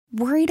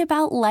Worried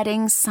about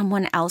letting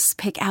someone else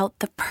pick out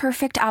the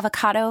perfect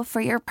avocado for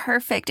your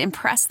perfect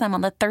impress them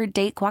on the third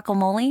date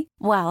guacamole?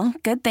 Well,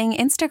 good thing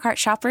Instacart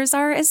shoppers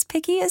are as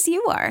picky as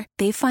you are.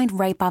 They find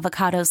ripe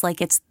avocados like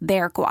it's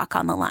their guac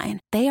on the line.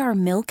 They are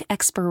milk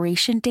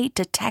expiration date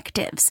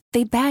detectives.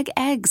 They bag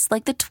eggs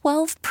like the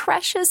 12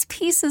 precious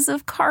pieces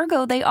of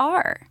cargo they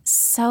are.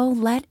 So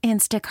let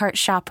Instacart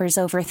shoppers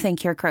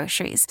overthink your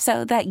groceries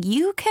so that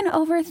you can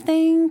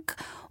overthink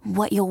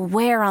what you'll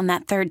wear on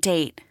that third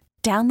date.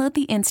 Download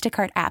the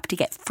Instacart app to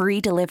get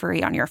free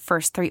delivery on your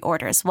first 3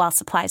 orders while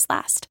supplies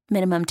last.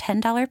 Minimum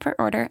 $10 per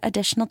order.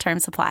 Additional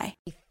terms apply.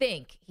 I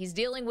think he's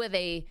dealing with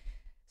a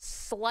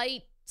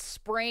slight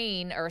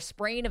sprain or a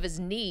sprain of his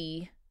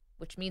knee,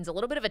 which means a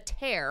little bit of a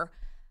tear.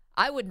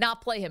 I would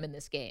not play him in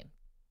this game.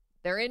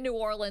 They're in New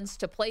Orleans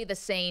to play the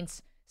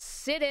Saints.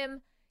 Sit him.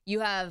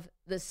 You have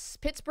the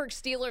Pittsburgh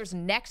Steelers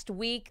next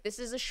week. This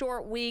is a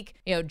short week.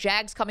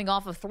 Jags coming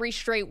off of 3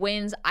 straight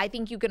wins. I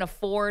think you can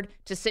afford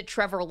to sit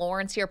Trevor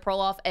Lawrence here,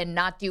 Perloff, and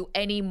not do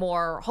any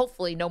more,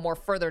 hopefully no more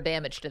further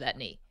damage to that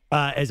knee.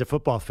 As a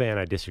football fan,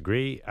 I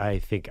disagree. I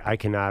think I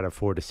cannot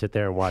afford to sit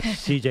there and watch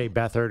C.J.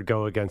 Beathard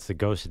go against the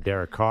ghost of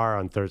Derek Carr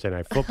on Thursday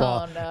Night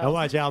Football and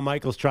watch Al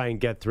Michaels try and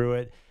get through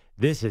it.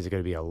 This is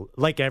going to be,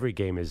 like every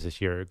game is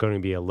this year, going to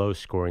be a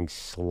low-scoring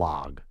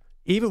slog.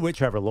 Even with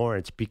Trevor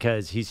Lawrence,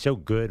 because he's so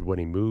good when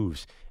he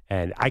moves,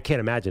 and I can't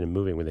imagine him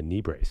moving with a knee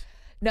brace.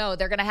 No,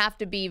 they're going to have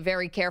to be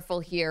very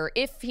careful here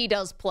if he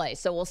does play.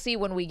 So we'll see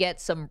when we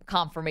get some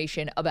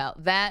confirmation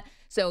about that.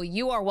 So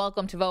you are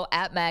welcome to vote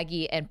at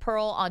Maggie and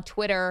Pearl on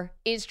Twitter.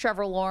 Is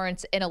Trevor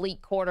Lawrence an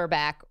elite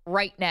quarterback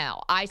right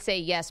now? I say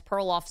yes.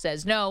 Perloff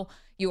says no.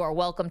 You are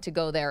welcome to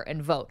go there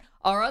and vote.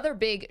 Our other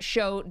big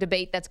show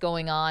debate that's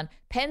going on,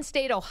 Penn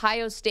State,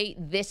 Ohio State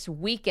this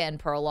weekend,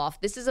 Perloff.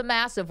 This is a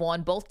massive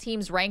one. Both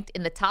teams ranked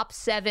in the top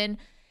 7.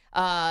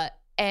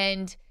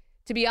 And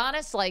to be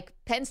honest,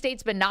 Penn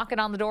State's been knocking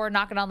on the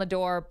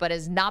door, but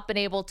has not been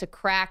able to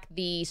crack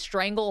the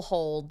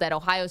stranglehold that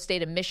Ohio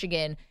State and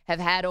Michigan have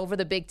had over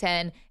the Big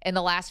Ten in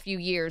the last few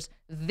years.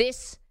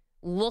 This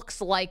looks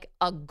like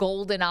a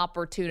golden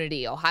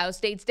opportunity. Ohio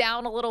State's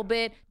down a little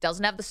bit,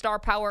 doesn't have the star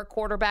power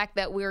quarterback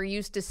that we're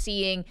used to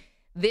seeing.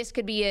 This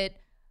could be it,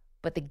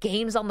 but the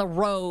game's on the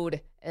road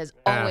is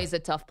always a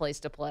tough place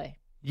to play.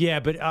 Yeah,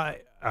 but all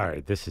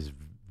right, this is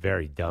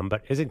very dumb,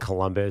 but isn't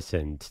Columbus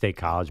and State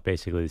College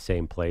basically the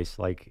same place?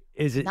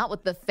 Is it? Not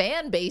with the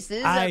fan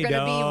bases. They're going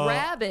to be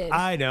rabid.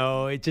 I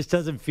know. It just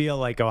doesn't feel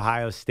like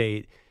Ohio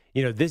State.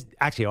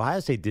 Ohio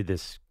State did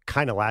this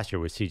kind of last year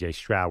with C.J.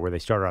 Stroud, where they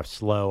started off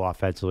slow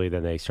offensively,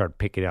 then they started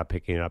picking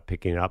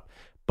it up.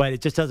 But it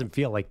just doesn't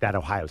feel like that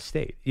Ohio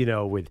State,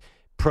 with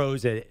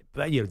pros that,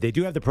 they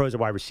do have the pros at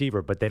wide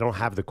receiver, but they don't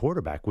have the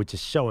quarterback, which is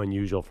so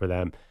unusual for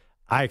them.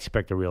 I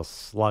expect a real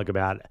slug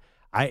about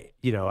it.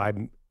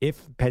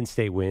 If Penn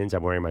State wins,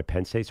 I'm wearing my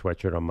Penn State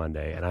sweatshirt on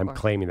Monday, and I'm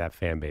claiming that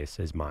fan base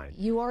as mine.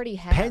 You already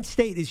have. Penn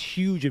State is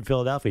huge in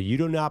Philadelphia. You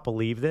do not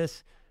believe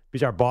this?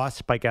 Because our boss,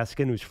 Spike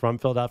Eskin, who's from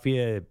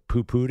Philadelphia,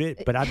 poo-pooed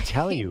it. But I'm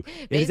telling you,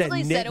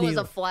 basically said it was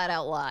a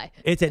flat-out lie.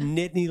 It's a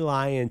Nittany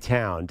Lion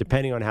town,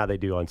 depending on how they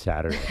do on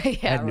Saturday.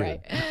 Yeah, right.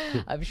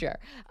 I'm sure.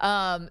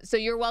 So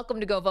you're welcome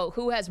to go vote.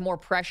 Who has more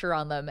pressure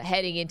on them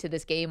heading into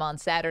this game on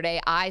Saturday?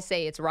 I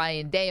say it's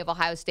Ryan Day of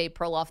Ohio State.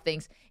 Perloff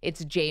thinks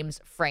it's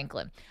James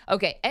Franklin.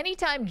 Okay,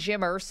 anytime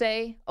Jim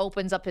Irsay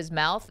opens up his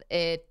mouth,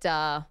 it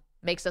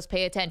makes us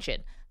pay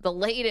attention. The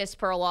latest,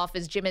 Perloff,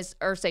 is Jim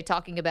Irsay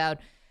talking about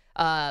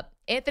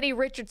Anthony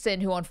Richardson,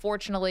 who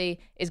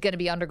unfortunately is going to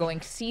be undergoing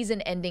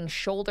season-ending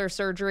shoulder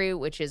surgery,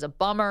 which is a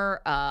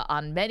bummer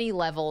on many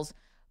levels.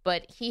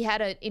 But he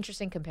had an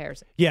interesting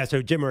comparison. Yeah,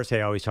 so Jim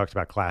Irsay always talks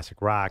about classic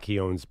rock. He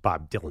owns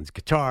Bob Dylan's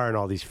guitar and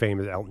all these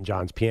famous Elton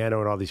John's piano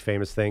and all these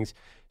famous things.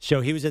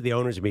 So he was at the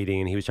owners' meeting,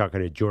 and he was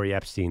talking to Jory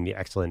Epstein, the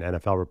excellent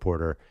NFL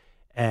reporter,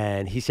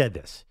 and he said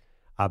this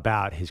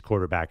about his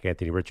quarterback,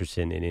 Anthony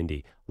Richardson, in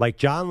Indy. Like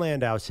John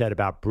Landau said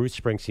about Bruce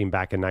Springsteen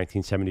back in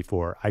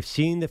 1974, I've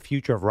seen the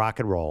future of rock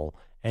and roll,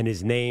 and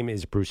his name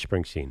is Bruce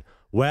Springsteen.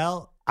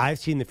 Well, I've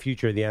seen the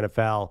future of the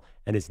NFL,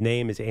 and his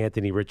name is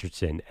Anthony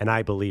Richardson, and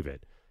I believe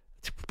it.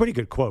 It's a pretty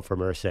good quote from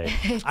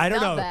Irsay. I don't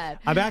know. Bad.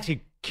 I'm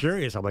actually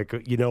curious. I'm like,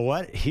 you know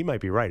what? He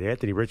might be right.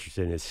 Anthony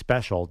Richardson is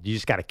special. You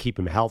just got to keep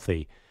him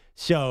healthy.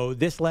 So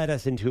this led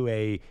us into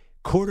a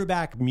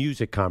quarterback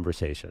music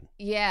conversation.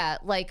 Yeah,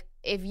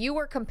 if you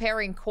were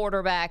comparing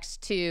quarterbacks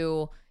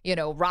to,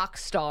 rock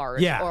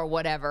stars or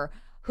whatever,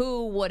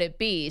 who would it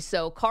be?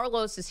 So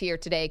Carlos is here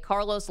today.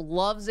 Carlos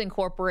loves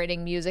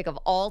incorporating music of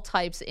all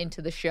types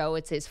into the show.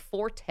 It's his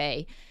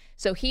forte.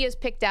 So he has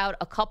picked out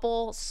a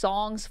couple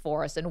songs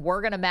for us, and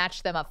we're going to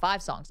match them up,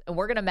 5 songs, and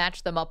we're going to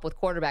match them up with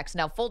quarterbacks.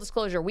 Now, full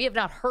disclosure, we have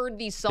not heard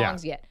these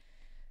songs yet.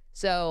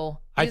 So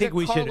I think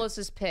we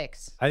Carlos's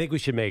picks. I think we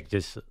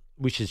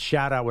should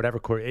shout out whatever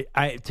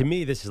to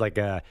me, this is like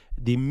the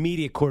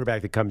immediate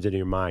quarterback that comes into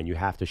your mind. You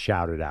have to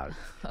shout it out.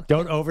 Okay.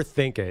 Don't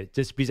overthink it.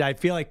 Just because I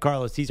feel like,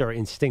 Carlos, these are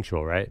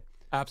instinctual, right?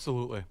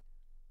 Absolutely.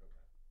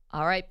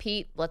 All right,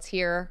 Pete, let's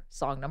hear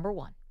song number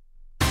 1.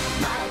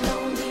 My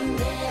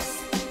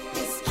loneliness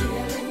is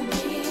killing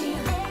me.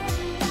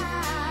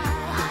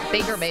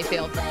 Baker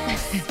Mayfield.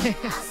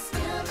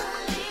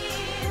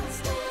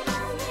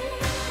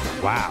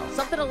 Wow.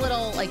 Something a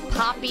little like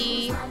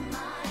poppy,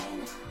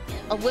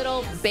 a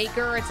little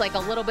Baker. It's like a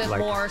little bit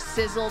more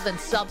sizzle than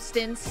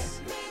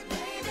substance.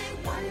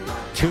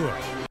 Tua.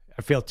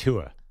 I feel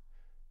Tua.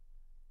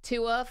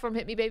 Tua from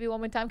Hit Me Baby One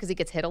More Time because he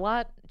gets hit a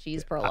lot.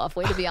 Jeez, Perloff,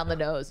 way to be on the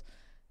nose.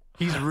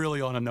 He's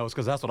really on the nose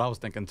because that's what I was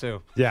thinking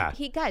too. Yeah.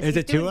 He's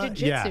it doing Tua?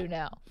 jiu-jitsu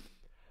now.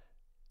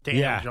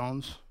 Daniel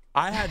Jones.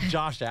 I had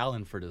Josh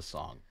Allen for this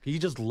song. He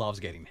just loves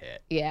getting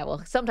hit. Yeah,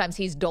 well, sometimes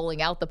he's doling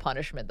out the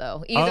punishment,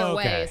 though. Either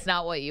way, okay. it's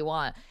not what you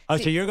want. Oh,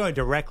 so you're going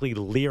directly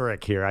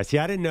lyric here. I see.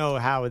 I didn't know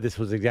how this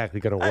was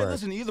exactly going to work. Hey,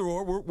 listen, either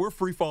or. We're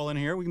free falling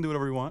here. We can do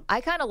whatever we want. I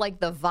kind of like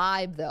the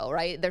vibe, though,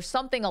 right? There's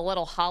something a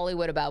little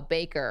Hollywood about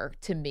Baker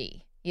to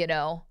me, you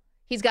know?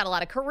 He's got a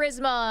lot of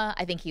charisma.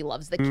 I think he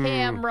loves the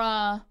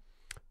camera.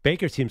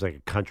 Baker seems like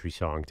a country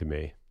song to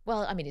me.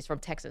 Well, I mean, he's from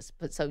Texas,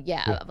 but so,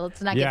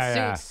 let's not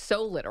get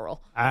so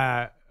literal.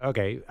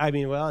 Okay. I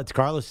mean, well, it's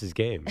Carlos's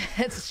game.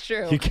 It's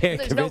true. You can't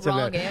There's no convince him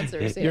wrong that-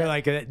 answers here. You're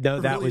like,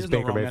 no, that really was is no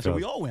Baker wrong answer. Mayfield.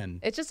 We all win.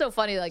 It's just so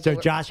funny. Like, So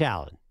Josh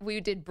Allen.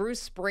 we did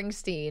Bruce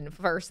Springsteen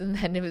first, and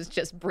then it was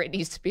just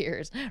Britney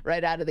Spears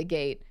right out of the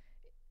gate.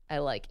 I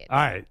like it. All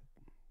right.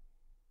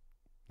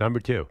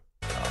 Number 2.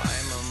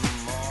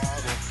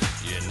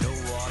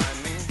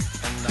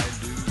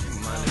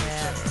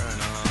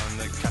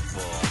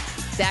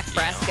 Dak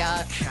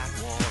Prescott.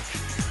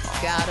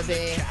 Gotta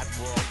be.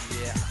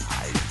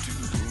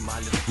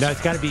 No,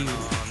 it's got to be.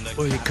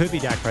 Well, it could be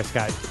Dak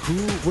Prescott.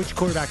 Which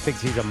quarterback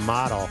thinks he's a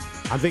model?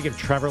 I'm thinking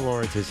Trevor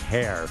Lawrence's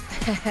hair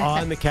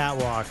on the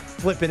catwalk,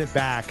 flipping it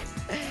back.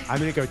 I'm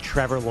going to go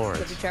Trevor Lawrence.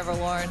 Could be Trevor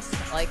Lawrence.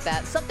 I like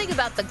that. Something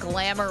about the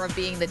glamour of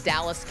being the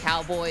Dallas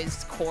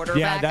Cowboys quarterback.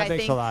 Yeah, that I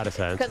makes think. a lot of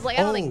sense. Because I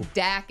don't think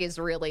Dak is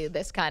really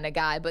this kind of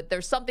guy, but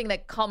there's something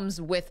that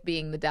comes with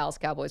being the Dallas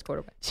Cowboys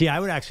quarterback. See, I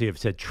would actually have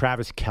said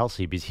Travis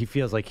Kelce because he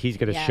feels like he's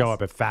going to show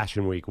up at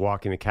Fashion Week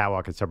walking the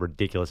catwalk in some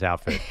ridiculous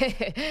outfit.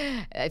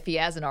 If he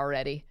hasn't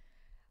already.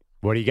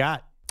 What do you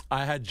got?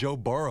 I had Joe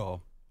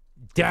Burrow.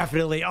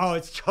 Definitely. Oh,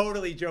 it's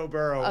totally Joe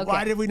Burrow. Okay.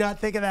 Why did we not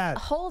think of that?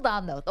 Hold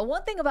on, though. The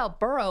one thing about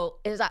Burrow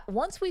is that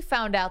once we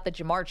found out that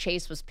Jamar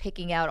Chase was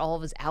picking out all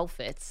of his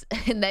outfits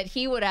and that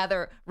he would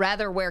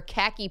rather wear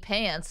khaki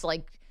pants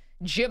like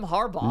Jim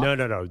Harbaugh.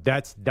 No.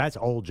 That's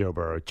old Joe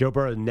Burrow. Joe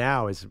Burrow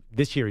now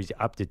this year he's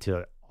upped it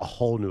to a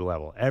whole new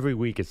level. Every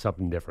week it's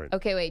something different.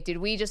 Okay, wait. Did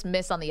we just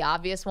miss on the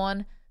obvious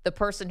one? The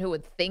person who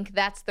would think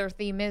that's their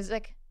theme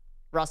music?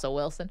 Russell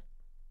Wilson.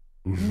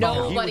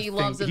 Nobody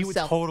loves himself. He would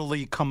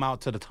totally come out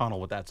to the tunnel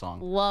with that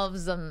song.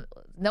 Loves him.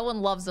 No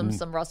one loves him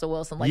some Russell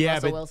Wilson like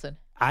Russell Wilson.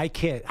 I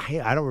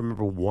don't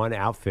remember one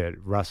outfit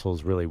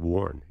Russell's really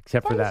worn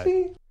except for that.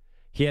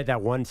 He had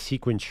that one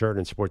sequin shirt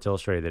in Sports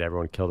Illustrated that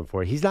everyone killed him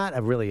for. He's not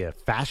really a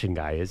fashion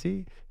guy, is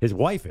he? His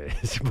wife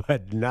is,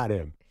 but not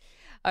him.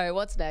 All right,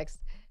 what's next?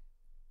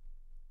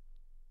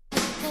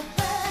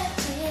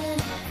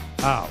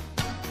 Oh,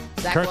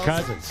 Zach Kirk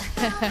Wilson? Cousins.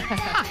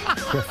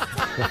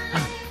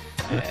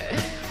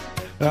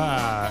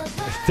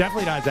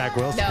 Definitely not Zach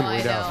Wilson. No,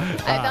 I know.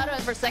 I thought of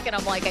it for a second.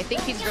 I'm like, I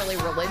think he's really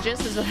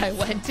religious is what I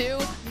went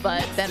to.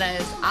 But then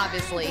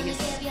obviously he's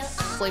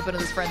sleeping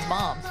with his friend's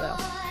mom. So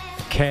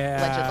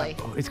allegedly.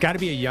 It's got to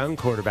be a young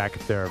quarterback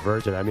if they're a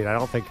virgin. I mean, I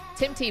don't think.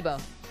 Tim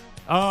Tebow.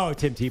 Oh,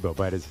 Tim Tebow.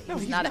 But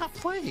He's not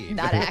playing.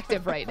 Not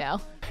active right now.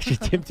 Actually,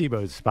 Tim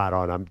Tebow's spot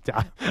on.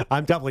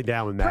 I'm definitely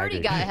down with Maggie.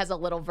 Purdy guy has a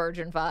little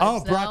virgin vibes.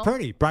 Oh, Brock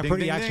Purdy. Brock Ding,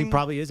 Purdy ding, actually ding.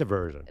 probably is a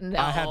virgin. No.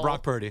 I had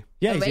Brock Purdy.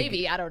 Yeah,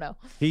 maybe. I don't know.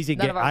 He's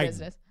none of our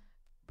business.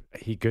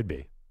 He could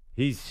be.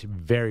 He's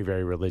very,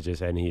 very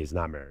religious, and he is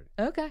not married.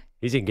 Okay.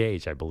 He's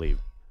engaged, I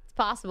believe. It's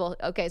possible.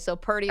 Okay, so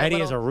Purdy. And he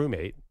has a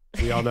roommate.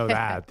 We all know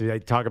that. They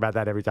talk about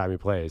that every time he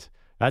plays.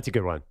 That's a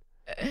good one.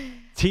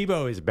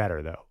 Tebow is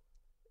better, though.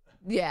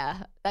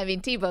 Yeah. I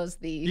mean, Tebow's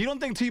You don't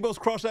think Tebow's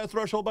crossed that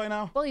threshold by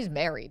now? Well, he's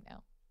married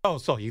now. Oh,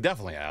 so he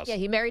definitely has. Yeah,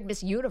 he married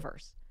Miss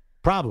Universe.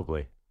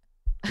 Probably.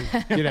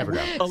 You never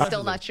know.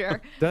 Still not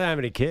sure. Doesn't have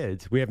any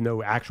kids. We have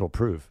no actual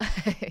proof.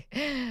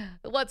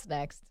 What's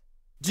next?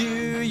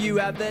 Do you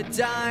have the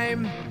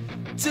time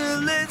to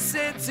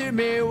listen to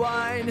me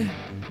whine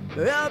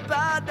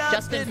about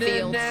Justin nothing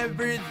Fields. and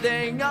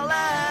everything all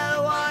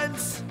at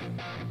once?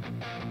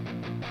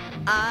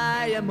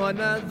 I am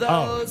one of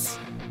those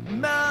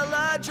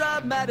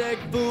melodramatic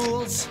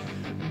fools,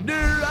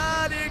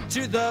 neurotic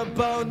to the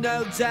bone,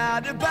 no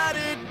doubt about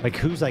it. Like,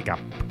 who's like a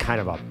kind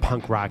of a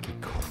punk rocky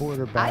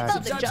quarterback? I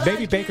thought that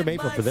Maybe Baker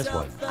Mayfield for this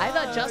one. I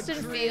thought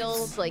Justin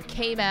Fields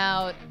came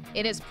out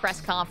in his press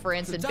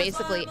conference and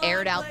basically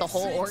aired out the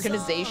whole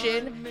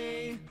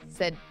organization.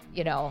 Said,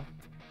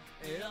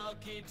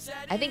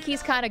 I think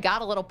he's kind of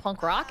got a little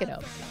punk rock in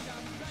him.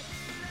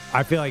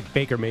 I feel like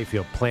Baker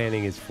Mayfield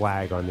planting his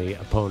flag on the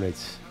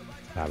opponent's.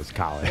 That was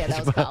college. Yeah,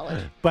 that was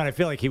college. But I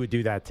feel like he would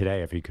do that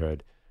today if he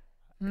could.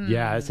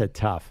 Yeah, that's a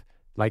tough.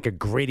 Like a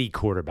gritty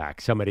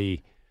quarterback.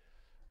 Somebody.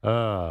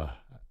 Now,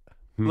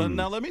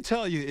 let me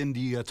tell you in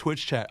the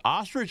Twitch chat,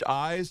 Ostrich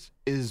Eyes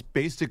is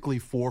basically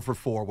 4 for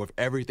 4 with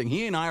everything.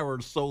 He and I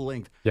were so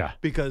linked. Yeah.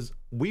 Because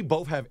we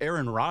both have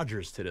Aaron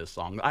Rodgers to this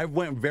song. I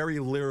went very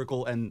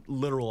lyrical and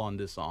literal on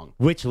this song.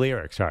 Which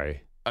lyric?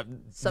 Sorry.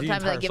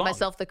 Sometimes I give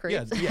myself the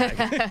creeps.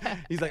 Yeah.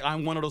 He's like,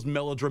 I'm one of those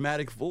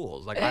melodramatic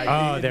fools. Like,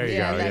 there you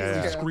go.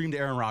 Yeah. Screamed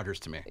Aaron Rodgers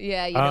to me.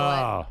 Yeah, you know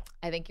what?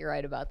 I think you're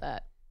right about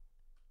that.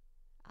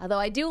 Although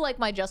I do like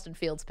my Justin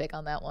Fields pick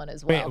on that one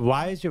as well. Wait,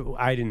 why is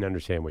I didn't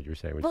understand what you were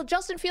saying. Well,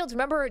 Justin Fields,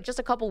 remember just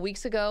a couple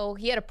weeks ago,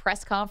 he had a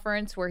press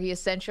conference where he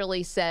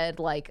essentially said,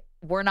 like,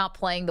 we're not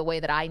playing the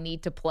way that I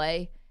need to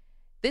play.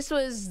 This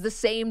was the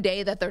same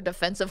day that their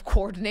defensive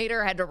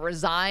coordinator had to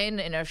resign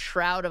in a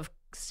shroud of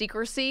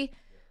secrecy.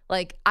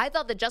 Like, I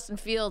thought that Justin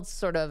Fields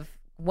sort of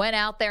went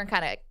out there and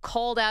kind of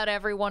called out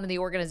everyone in the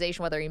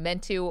organization, whether he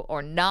meant to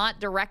or not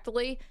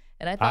directly.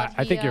 And I thought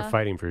I think you're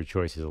fighting for your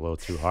choices a little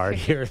too hard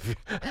here.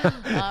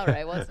 All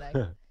right, what's next?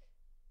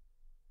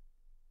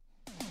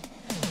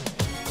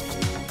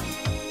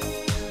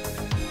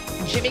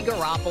 Jimmy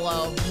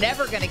Garoppolo,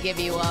 never going to give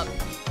you up.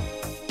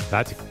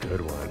 That's a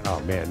good one. Oh,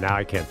 man, now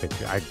I can't think.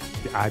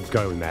 I'd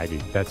go with Maggie.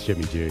 That's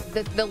Jimmy G.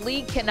 The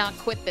league cannot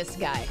quit this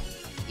guy.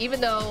 Even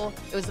though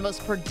it was the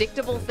most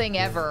predictable thing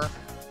ever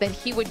that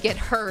he would get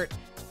hurt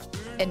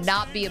and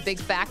not be a big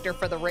factor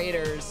for the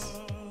Raiders,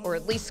 or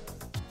at least...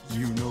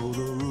 You know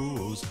the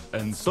rules,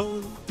 and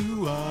so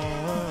do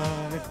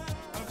I.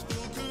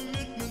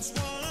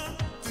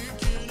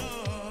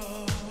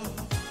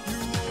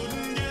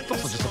 It's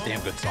also just a damn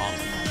good song.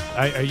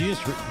 Are you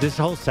this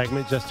whole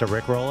segment just to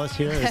rickroll us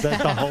here? Is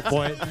that the whole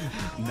point?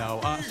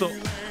 No. So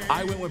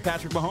I went with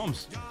Patrick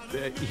Mahomes.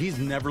 He's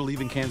never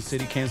leaving Kansas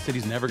City. Kansas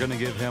City's never going to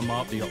give him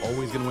up. They're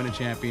always going to win a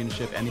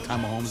championship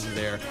anytime Mahomes is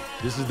there.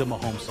 This is the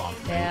Mahomes song.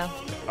 Yeah.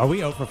 Are we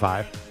 0 for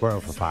 5? We're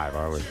 0 for 5,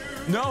 aren't we?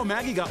 No,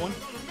 Maggie got one.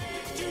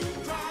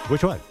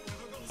 Which one?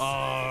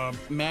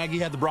 Maggie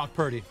had the Brock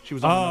Purdy. She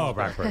was on the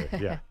Brock Purdy,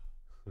 yeah.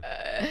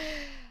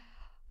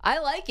 I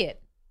like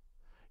it.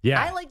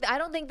 Yeah. I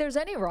don't think there's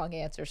any wrong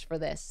answers for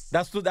this.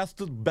 That's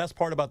the best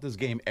part about this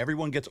game.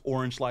 Everyone gets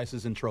orange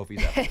slices and trophies.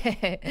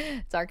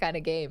 It's our kind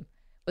of game.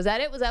 Was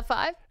that it? Was that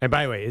 5? And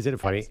by the way, isn't it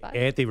funny?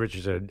 Anthony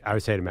Richardson, I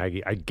was saying to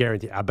Maggie, I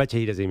bet you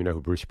he doesn't even know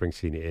who Bruce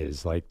Springsteen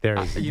is. Like,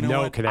 there's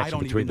no connection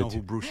between the two. I don't even know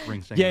who Bruce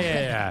Springsteen is.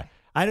 Yeah.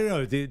 I don't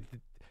know. Do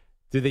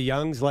the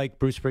youngs like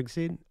Bruce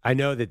Springsteen? I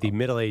know that the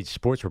middle-aged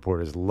sports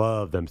reporters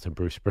love them some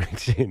Bruce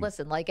Springsteen.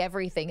 Listen, like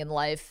everything in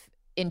life,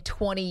 in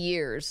 20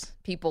 years,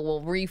 people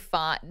will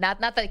refine.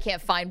 Not that they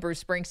can't find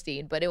Bruce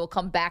Springsteen, but it will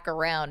come back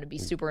around and be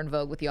super in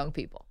vogue with young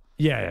people.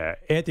 Yeah.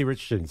 Anthony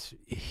Richardson's,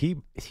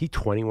 is he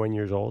 21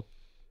 years old?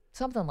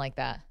 Something like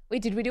that.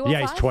 Wait, did we do all 5?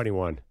 Yeah, he's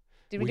 21.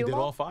 Did we do did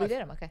all 5? We did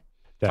them, okay.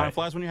 Time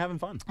flies when you're having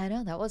fun. I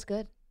know, that was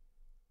good.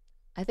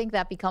 I think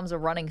that becomes a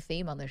running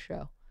theme on this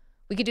show.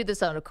 We could do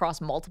this across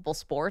multiple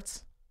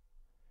sports.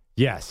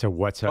 Yeah, so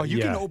what's up? Oh, you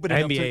can open it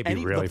NBA up to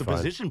any really of the fun.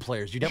 position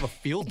players. You'd have a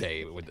field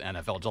day with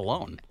NFL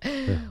alone.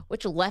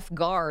 Which left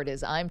guard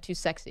is I'm too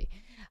sexy?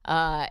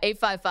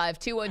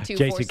 855-212-4CBS.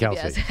 Jason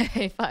Kelsey.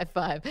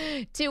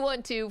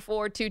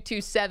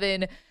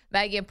 855-212-4227.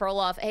 Maggie and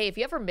Perloff. Hey, if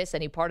you ever miss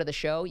any part of the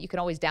show, you can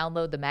always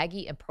download the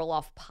Maggie and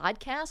Perloff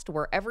podcast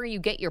wherever you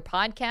get your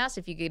podcasts.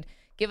 If you could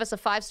give us a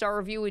 5-star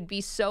review, we'd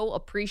be so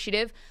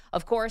appreciative.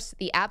 Of course,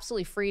 the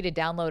absolutely free to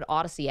download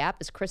Odyssey app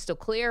is crystal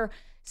clear.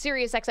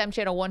 Sirius XM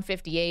channel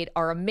 158,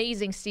 our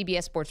amazing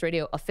CBS Sports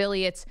Radio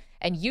affiliates,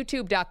 and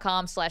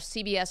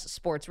youtube.com/CBS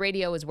Sports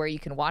Radio is where you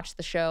can watch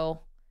the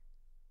show.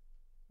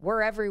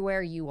 We're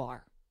everywhere you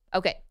are.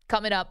 Okay,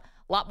 coming up,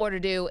 a lot more to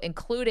do,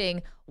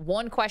 including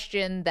one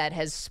question that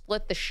has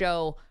split the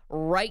show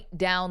right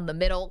down the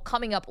middle.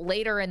 Coming up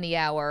later in the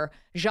hour,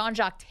 Jean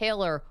Jacque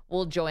Taylor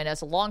will join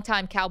us, a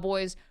longtime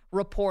Cowboys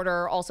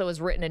reporter, also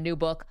has written a new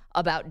book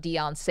about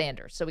Deion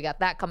Sanders. So we got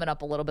that coming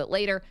up a little bit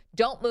later.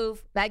 Don't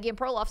move. Maggie and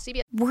Perloff,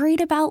 CBS.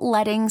 Worried about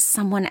letting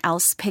someone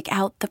else pick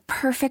out the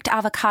perfect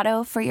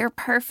avocado for your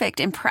perfect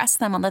impress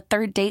them on the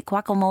third date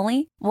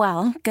guacamole?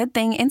 Well, good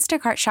thing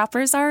Instacart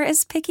shoppers are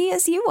as picky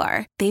as you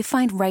are. They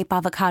find ripe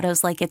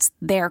avocados like it's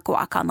their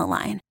guac on the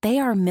line. They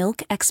are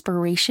milk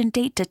expiration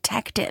date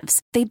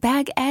detectives. They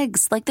bag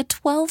eggs like the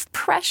 12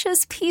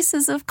 precious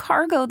pieces of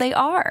cargo they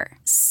are.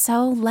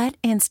 So let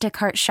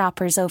Instacart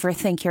shoppers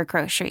overthink your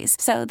groceries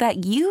so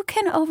that you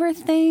can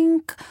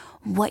overthink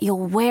what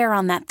you'll wear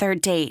on that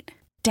third date.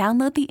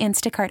 Download the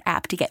Instacart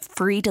app to get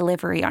free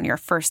delivery on your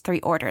first 3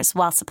 orders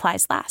while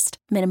supplies last.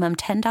 Minimum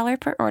 $10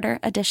 per order.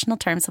 Additional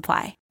terms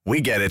apply. We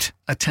get it.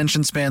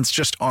 Attention spans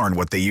just aren't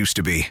what they used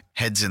to be.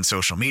 Heads in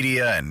social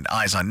media and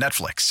eyes on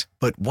Netflix.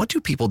 But what do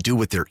people do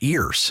with their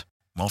ears?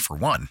 Well, for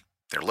one,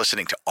 they're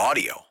listening to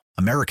audio.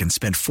 Americans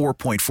spend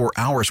 4.4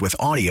 hours with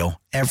audio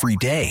every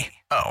day.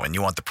 Oh, and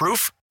you want the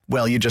proof?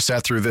 Well, you just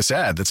sat through this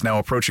ad that's now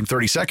approaching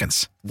 30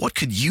 seconds. What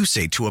could you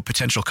say to a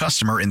potential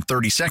customer in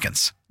 30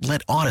 seconds?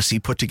 Let Odyssey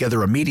put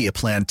together a media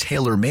plan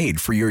tailor-made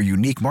for your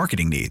unique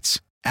marketing needs.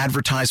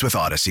 Advertise with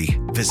Odyssey.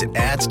 Visit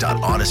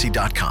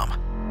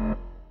ads.odyssey.com.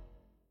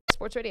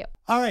 Sports Radio.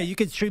 All right, you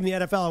can stream the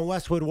NFL on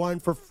Westwood One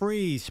for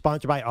free,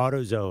 sponsored by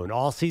AutoZone.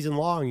 All season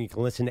long, you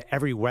can listen to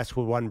every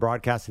Westwood One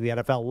broadcast of the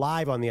NFL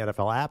live on the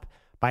NFL app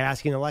by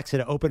asking Alexa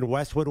to open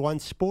Westwood One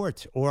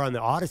Sports or on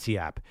the Odyssey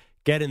app.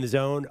 Get in the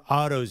zone.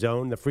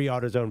 AutoZone, the free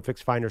AutoZone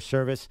Fix Finder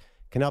service,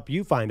 can help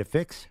you find a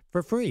fix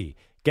for free.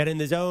 Get in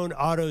the zone.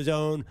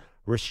 AutoZone.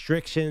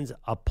 Restrictions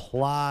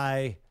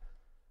apply.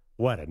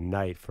 What a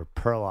night for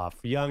Perloff.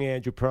 Young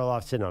Andrew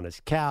Perloff sitting on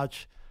his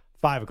couch.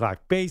 5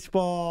 o'clock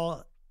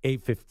baseball.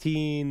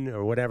 8:15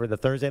 or whatever the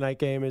Thursday night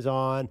game is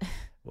on.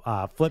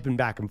 Flipping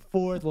back and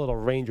forth, little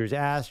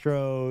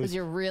Rangers-Astros. Because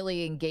you're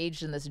really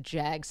engaged in this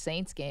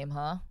Jags-Saints game,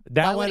 huh?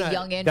 Why would a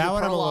young Andrew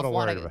Perloff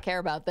want to about. care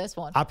about this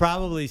one? I'll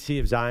probably see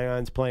if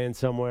Zion's playing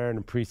somewhere in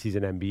the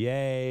preseason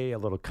NBA, a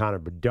little Connor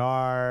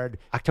Bedard.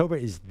 October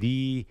is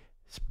the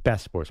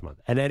best sports month.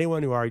 And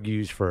anyone who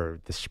argues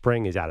for the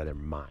spring is out of their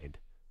mind.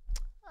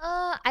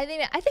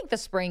 I think the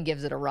spring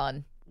gives it a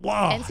run. Whoa,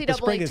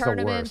 NCAA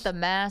tournament, the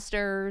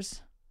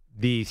Masters.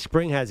 The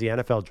spring has the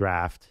NFL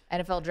draft.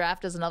 NFL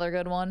draft is another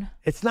good one.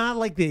 It's not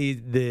like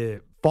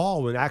the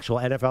fall when actual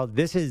NFL.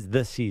 This is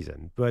the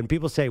season. When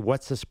people say,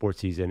 what's the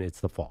sports season? It's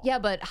the fall. Yeah,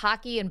 but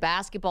hockey and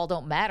basketball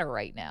don't matter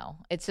right now.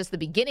 It's just the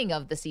beginning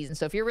of the season.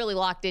 So if you're really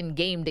locked in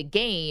game to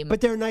game. But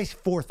they're nice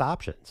fourth,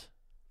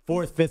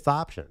 fifth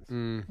options.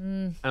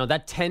 I know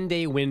that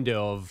 10-day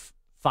window of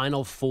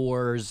Final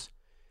Fours,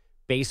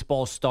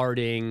 baseball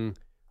starting,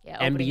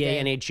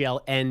 NBA, NHL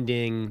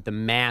ending, the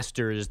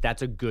Masters,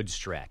 that's a good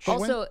stretch.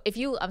 Also,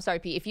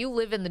 Pete, if you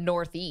live in the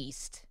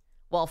Northeast,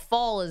 while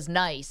fall is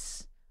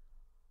nice,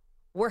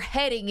 we're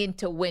heading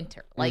into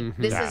winter. Like,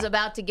 this is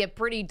about to get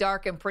pretty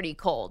dark and pretty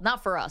cold.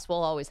 Not for us.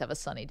 We'll always have a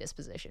sunny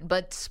disposition.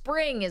 But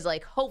spring is,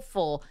 like,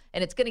 hopeful,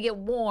 and it's going to get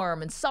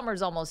warm, and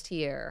summer's almost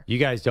here. You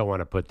guys don't want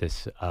to put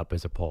this up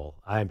as a poll.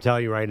 I'm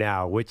telling you right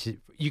now,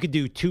 you could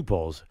do 2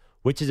 polls.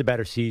 Which is a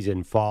better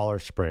season, fall or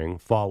spring?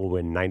 Fall will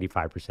win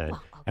 95%.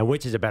 And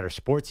which is a better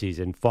sports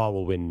season? Fall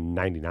will win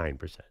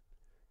 99%.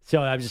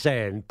 So I'm just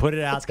saying, put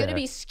it out there. It's going to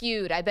be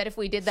skewed. I bet if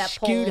we did that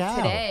poll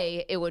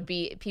today, it would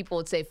be, people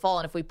would say fall.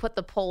 And if we put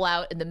the poll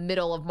out in the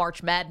middle of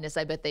March Madness,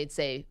 I bet they'd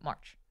say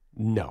March.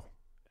 No.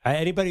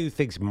 Anybody who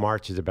thinks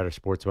March is a better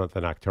sports month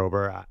than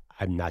October,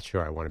 I'm not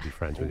sure I want to be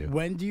friends with you.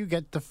 When do you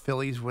get the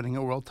Phillies winning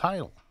a world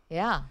title?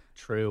 Yeah.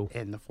 True.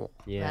 In the fall.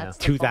 Yeah.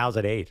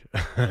 2008.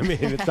 I mean,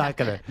 it's not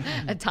going to.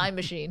 A time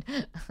machine.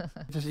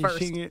 You're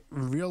seeing it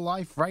in real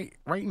life right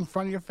in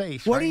front of your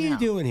face. What are you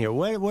doing here?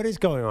 What is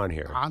going on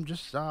here? I'm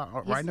just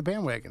riding the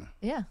bandwagon.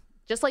 Yeah.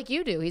 Just like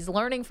you do. He's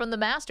learning from the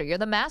master. You're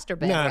the master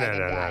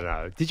bandwagon guy.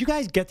 No. Did you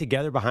guys get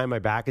together behind my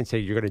back and say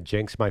you're going to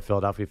jinx my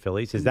Philadelphia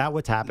Phillies? Is that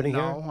what's happening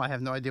here? No, I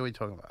have no idea what you're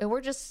talking about. And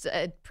we're just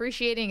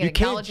appreciating and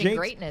acknowledging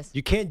greatness.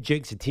 You can't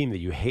jinx a team that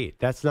you hate.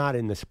 That's not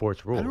in the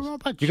sports rules. I don't know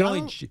about you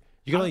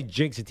can only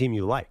jinx a team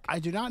you like. I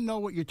do not know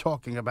what you're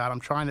talking about. I'm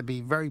trying to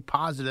be very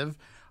positive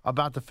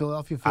about the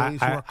Philadelphia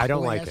Phillies. I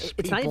don't like it.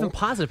 It's not even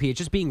positive, Pete. It's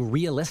just being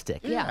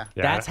realistic. Yeah.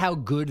 That's how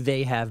good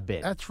they have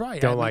been. That's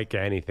right. Don't like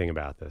anything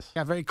about this.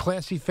 Got very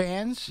classy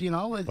fans,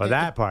 Well,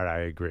 that part I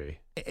agree.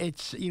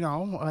 It's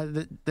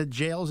the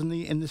jails in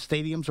the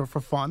stadiums are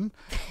for fun.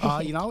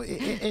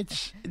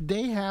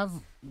 They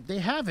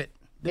have it.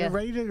 They're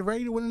ready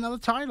to win another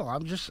title.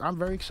 I'm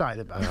very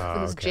excited about it.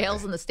 There's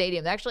jails in the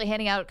stadium. They're actually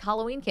handing out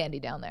Halloween candy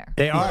down there.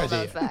 They are.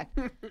 Fact.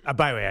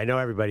 By the way, I know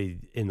everybody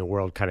in the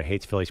world kind of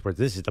hates Philly sports.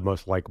 This is the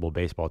most likable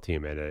baseball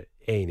team, and it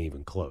ain't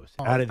even close.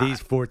 Out of these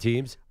 4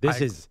 teams,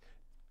 this is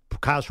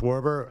Kyle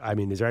Schwarber. I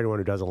mean, is there anyone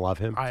who doesn't love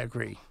him? I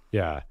agree.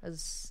 Yeah.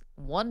 As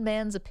one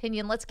man's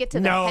opinion. Let's get to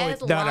the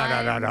headlines. No.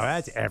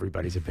 That's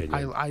everybody's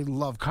opinion. I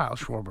love Kyle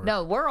Schwarber.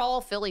 No, we're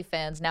all Philly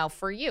fans now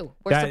for you.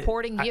 We're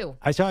supporting you.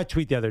 I saw a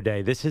tweet the other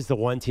day. This is the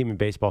one team in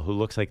baseball who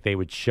looks like they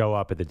would show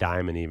up at the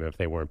Diamond even if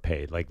they weren't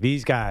paid. Like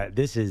these guys,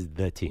 this is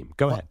the team.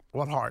 Go ahead.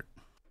 What heart?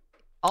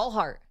 All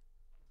heart.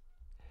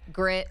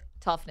 Grit,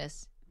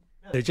 toughness.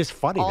 They're just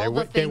funny.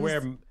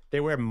 They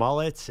wear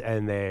mullets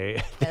and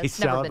they celebrate.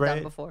 Never been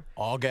done before.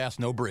 All gas,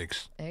 no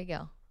brakes. There you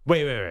go.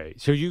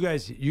 Wait. So you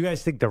guys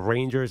think the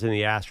Rangers and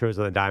the Astros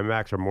and the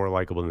Diamondbacks are more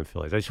likable than the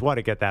Phillies? I just want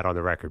to get that on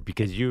the record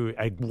because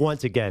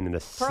once again, in a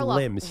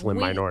Perloff, slim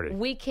minority.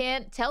 We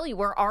can't tell you.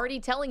 We're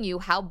already telling you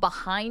how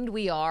behind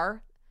we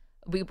are.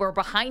 We're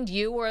behind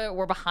you.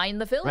 We're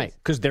behind the Phillies. Right,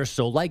 because they're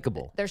so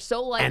likable. They're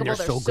so likable. And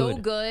they're so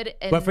good.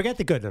 And but forget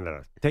the good.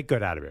 No. Take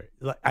good out of it.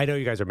 I know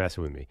you guys are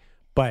messing with me.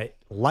 But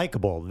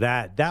likable,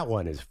 that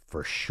one is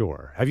for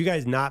sure. Have you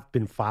guys not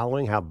been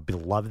following how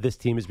beloved this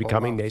team is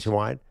becoming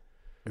nationwide?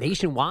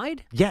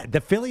 Nationwide? Yeah, the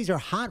Phillies are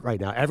hot right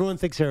now. Everyone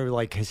thinks they're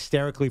like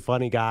hysterically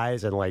funny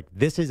guys, and like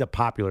this is a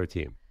popular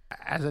team.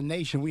 As a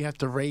nation, we have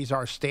to raise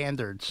our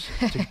standards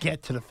to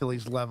get to the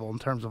Phillies level in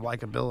terms of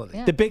likability.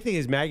 Yeah. The big thing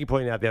is Maggie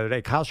pointed out the other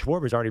day, Kyle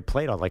Schwarber's already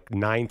played on like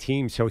 9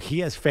 teams, so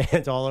he has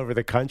fans all over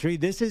the country.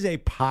 This is a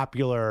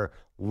popular,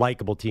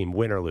 likable team,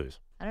 win or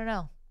lose. I don't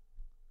know.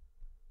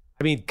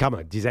 I mean, come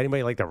on. Does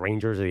anybody like the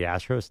Rangers or the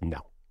Astros? No.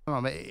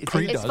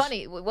 It's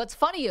funny. What's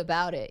funny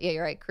about it, yeah,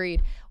 you're right,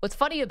 Creed. What's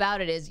funny about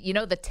it is,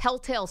 the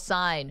telltale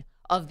sign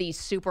of these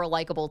super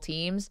likable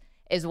teams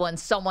is when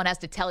someone has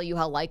to tell you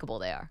how likable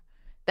they are.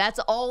 That's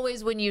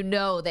always when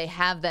they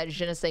have that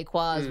je ne sais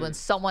quoi, when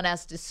someone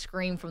has to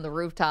scream from the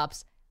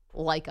rooftops,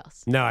 like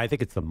us. No, I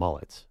think it's the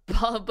mullets.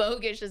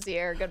 Bogish is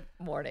here. Good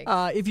morning.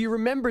 If you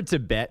remember to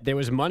bet, there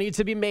was money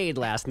to be made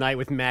last night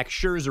with Max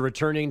Scherzer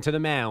returning to the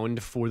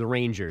mound for the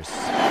Rangers.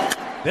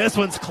 This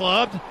one's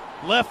clubbed.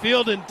 Left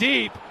field and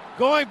deep.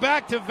 Going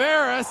back to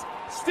Veras.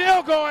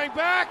 Still going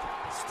back.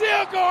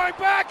 Still going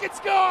back. It's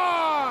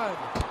gone.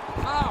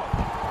 Ow.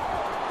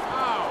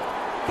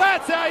 Ow.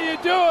 That's how you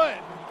do it.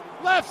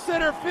 Left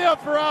center field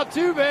for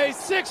Altuve.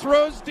 6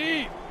 rows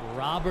deep.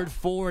 Robert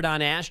Ford on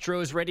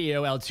Astros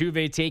radio.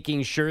 Altuve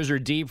taking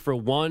Scherzer deep for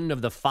one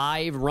of the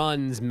 5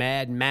 runs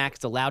Mad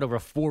Max allowed over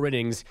 4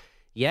 innings.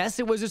 Yes,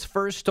 it was his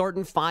first start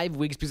in 5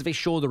 weeks because of a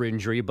shoulder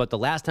injury, but the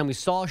last time we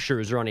saw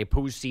Scherzer on a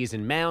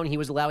postseason mound, he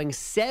was allowing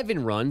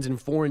 7 runs in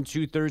 4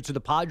 2/3 to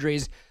the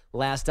Padres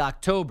last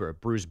October.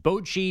 Bruce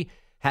Bochy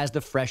has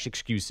the fresh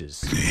excuses.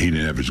 He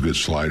didn't have his good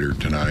slider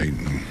tonight.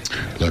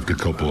 Left a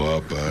couple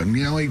up.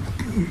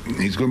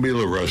 He's going to be a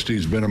little rusty.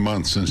 It's been a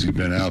month since he's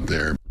been out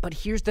there. But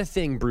here's the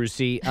thing,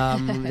 Brucey,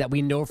 that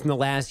we know from the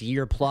last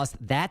year plus,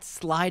 that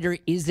slider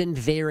isn't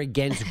there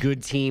against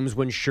good teams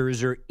when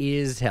Scherzer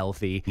is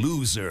healthy.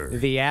 Loser.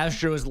 The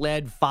Astros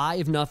led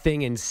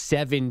 5-0 and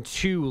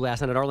 7-2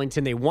 last night at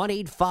Arlington. They won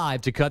 8-5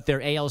 to cut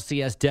their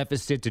ALCS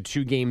deficit to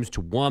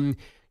 2-1.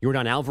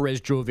 Yordan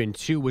Alvarez drove in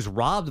 2, was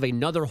robbed of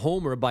another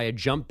homer by a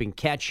jumping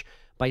catch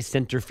by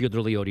center fielder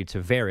Leody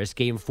Taveras.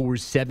 Game 4,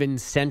 7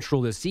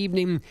 Central this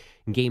evening.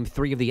 Game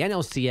 3 of the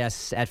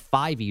NLCS at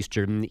 5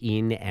 Eastern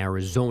in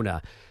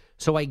Arizona.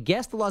 So I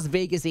guess the Las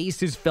Vegas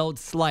Aces felt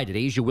slighted.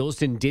 A'ja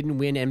Wilson didn't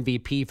win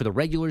MVP for the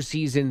regular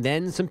season.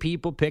 Then some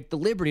people picked the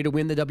Liberty to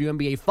win the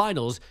WNBA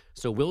Finals.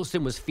 So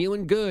Wilson was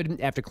feeling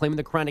good after claiming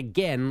the crown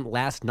again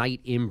last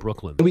night in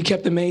Brooklyn. We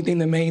kept the main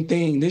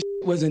thing. This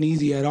wasn't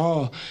easy at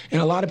all.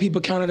 And a lot of people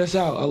counted us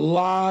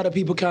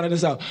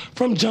out.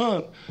 From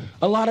jump,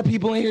 a lot of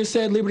people in here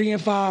said Liberty in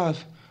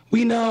 5.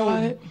 We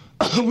know.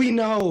 We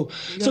know.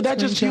 So that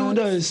just fueled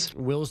us.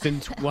 Wilson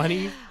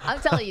 20. I'm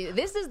telling you,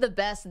 this is the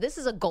best. This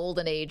is a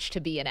golden age to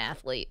be an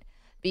athlete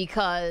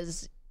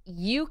because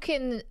you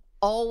can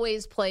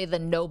always play the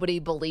nobody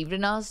believed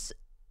in us,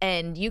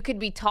 and you could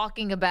be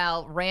talking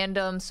about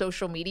random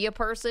social media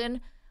person.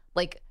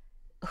 Like,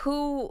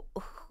 who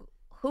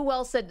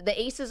else said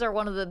the Aces are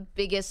one of the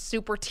biggest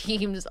super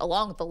teams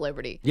along with the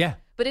Liberty? Yeah.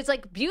 But it's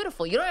like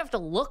beautiful. You don't have to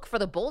look for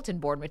the bulletin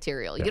board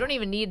material. You don't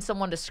even need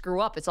someone to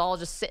screw up. It's all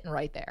just sitting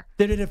right there.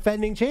 They're the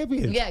defending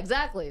champions. Yeah,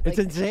 exactly. It's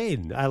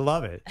insane. I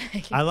love it.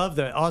 I love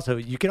that. Also,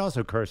 you can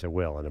also curse at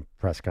will in a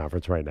press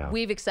conference right now.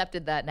 We've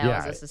accepted that now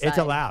as a society. It's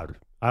allowed.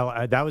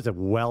 That was a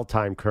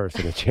well-timed curse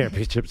in a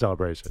championship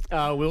celebration.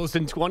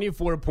 Wilson,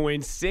 24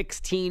 points,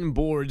 16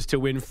 boards to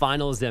win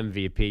Finals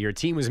MVP. Your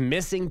team was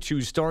missing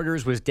 2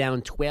 starters, was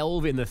down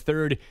 12 in the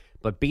third,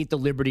 but beat the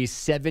Liberty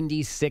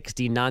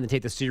 70-69 to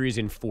take the series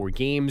in 4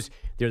 games.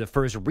 They're the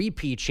first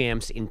repeat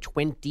champs in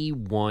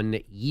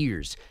 21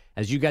 years.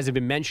 As you guys have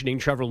been mentioning,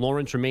 Trevor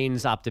Lawrence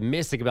remains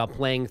optimistic about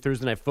playing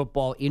Thursday Night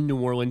Football in New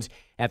Orleans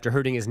after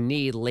hurting his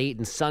knee late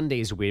in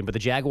Sunday's win. But the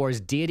Jaguars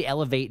did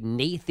elevate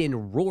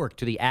Nathan Rourke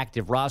to the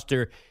active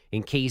roster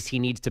in case he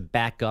needs to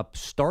back up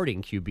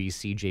starting QB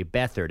C.J.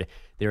 Beathard.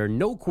 There are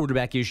no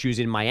quarterback issues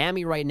in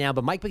Miami right now,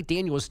 but Mike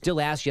McDaniel was still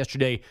asked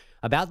yesterday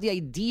about the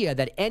idea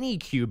that any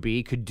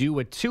QB could do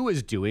what Tua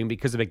is doing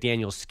because of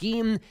McDaniel's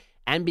scheme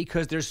and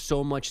because there's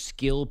so much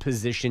skill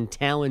position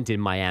talent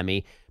in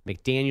Miami.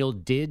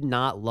 McDaniel did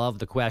not love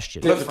the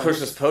question. I'd love to push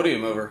this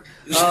podium over.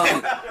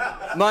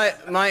 My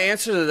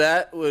answer to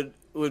that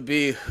would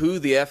be who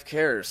the F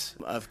cares?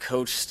 I've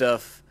coached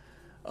stuff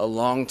a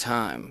long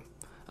time.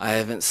 I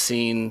haven't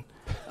seen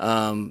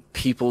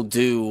people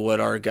do what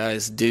our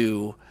guys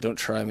do. Don't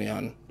try me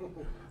on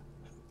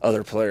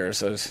other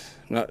players. I'm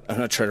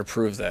not trying to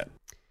prove that.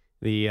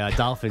 The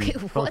Dolphins.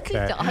 What's he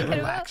talking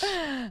about?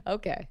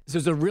 Okay. So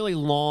it's a really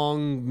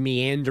long,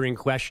 meandering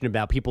question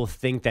about people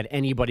think that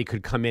anybody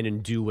could come in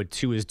and do what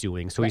Tua is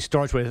doing. So he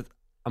starts with,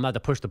 I'm about to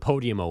push the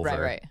podium over.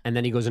 Right. And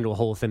then he goes into a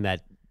whole thing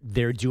that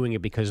they're doing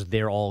it because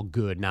they're all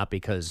good, not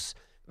because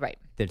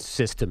the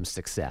system's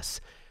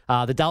success.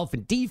 The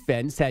Dolphin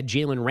defense had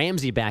Jalen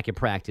Ramsey back in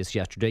practice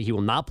yesterday. He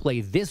will not play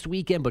this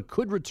weekend, but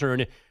could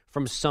return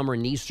from summer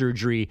knee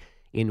surgery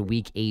in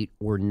week 8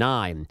 or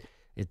 9.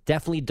 It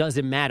definitely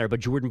doesn't matter, but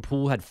Jordan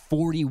Poole had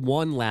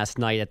 41 last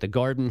night at the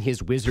Garden.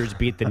 His Wizards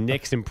beat the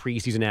Knicks in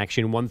preseason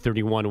action,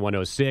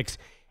 131-106.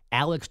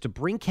 Alex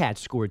DeBrincat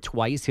scored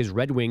twice. His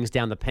Red Wings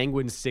down the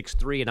Penguins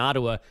 6-3, and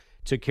Ottawa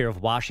took care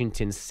of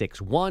Washington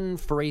 6-1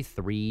 for a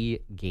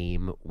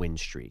 3-game win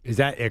streak. Is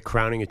that a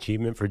crowning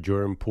achievement for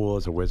Jordan Poole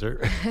as a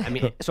Wizard? I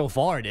mean, so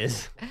far it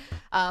is.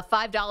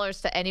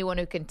 $5 to anyone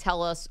who can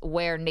tell us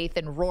where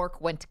Nathan Rourke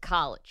went to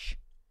college.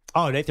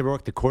 Oh, Nathan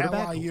Rourke, the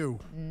quarterback? LIU.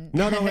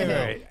 No,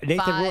 wait.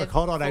 Nathan Rourke,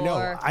 hold on, I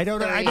know. I don't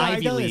know. I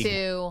know Three, this.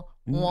 2,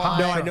 1.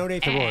 No, I know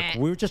Nathan Rourke.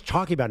 We were just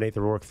talking about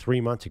Nathan Rourke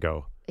 3 months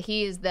ago.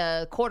 He is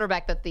the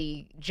quarterback that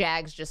the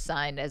Jags just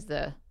signed as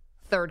the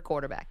third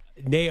quarterback.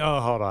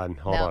 Hold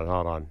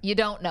on. You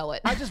don't know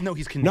it. I just know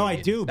he's Canadian. No, I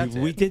do.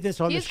 We did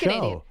this on the show.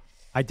 Canadian.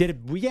 I did it.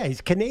 Yeah,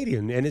 he's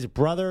Canadian, and his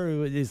brother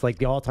is like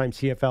the all-time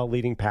CFL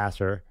leading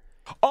passer.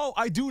 Oh,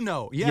 I do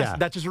know. Yes, Yeah.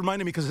 that just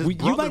reminded me because his You might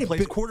brother have plays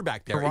been-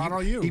 quarterback there. Toronto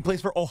U. He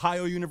plays for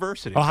Ohio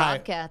University.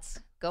 Bobcats.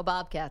 Go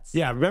Bobcats.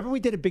 Yeah, remember we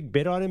did a big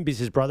bid on him because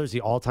his brother's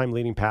the all-time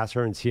leading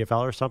passer in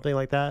CFL or something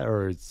like that,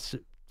 or it's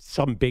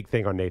some big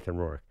thing on Nathan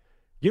Rourke.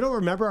 You don't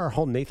remember our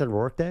whole Nathan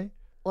Rourke day?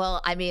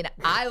 Well, I mean,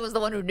 I was the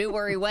one who knew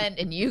where he went,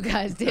 and you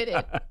guys did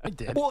it. I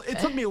did. Well, it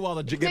took me a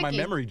while to get my Mickey,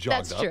 memory jogged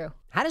That's up. true.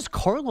 How does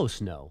Carlos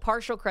know?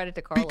 Partial credit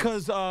to Carlos.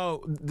 Because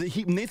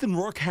Nathan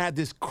Rourke had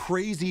this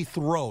crazy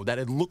throw that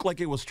it looked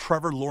like it was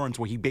Trevor Lawrence,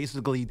 where he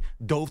basically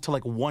dove to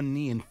like one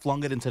knee and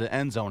flung it into the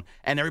end zone.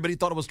 And everybody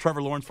thought it was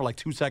Trevor Lawrence for like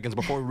 2 seconds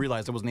before we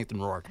realized it was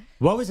Nathan Rourke.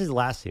 What was his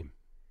last team?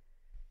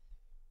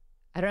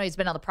 I don't know. He's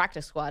been on the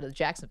practice squad of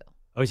Jacksonville.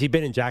 Oh, has he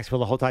been in Jacksonville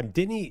the whole time?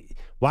 Didn't he?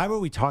 Why were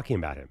we talking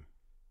about him?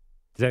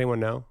 Does anyone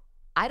know?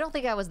 I don't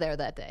think I was there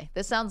that day.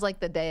 This sounds like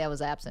the day I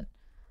was absent.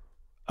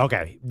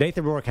 Okay,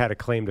 Nathan Rourke had a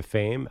claim to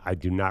fame. I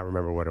do not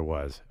remember what it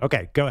was.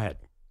 Okay, go ahead.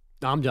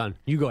 I'm done.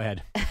 You go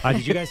ahead.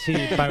 Did you guys see?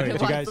 By the way,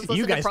 did you Let's guys? listen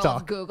you to guys Perloff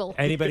talk. Google.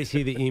 Anybody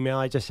see the email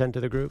I just sent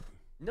to the group?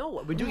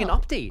 No, we're doing an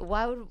update.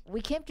 Why would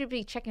we can't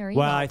be checking our email?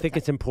 Well, all I the think time.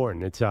 it's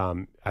important. It's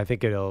I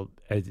think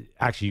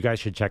actually you guys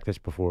should check this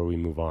before we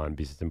move on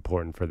because it's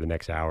important for the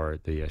next hour,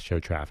 the show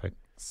traffic.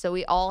 So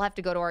we all have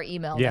to go to our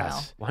email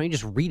Yes. Why don't you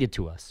just read it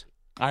to us?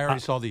 I already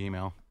saw the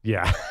email.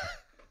 Yeah. now.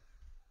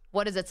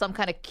 What is it? Some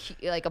kind of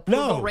like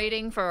approval No.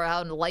 rating for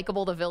how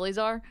likable the Phillies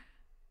are?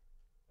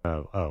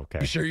 Oh, okay.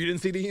 You sure you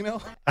didn't see the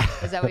email?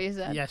 Is that what you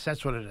said? Yes,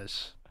 that's what it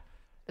is.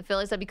 The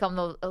Phillies have become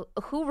the.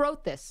 Who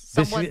wrote this?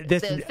 This Someone. is-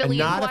 this the is Philly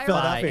not a Inquirer?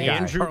 Philadelphia guy.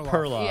 Andrew Perloff.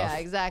 Perloff. Yeah,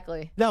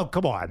 exactly. No,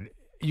 come on.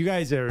 You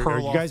guys are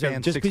Perloff just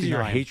fan because of your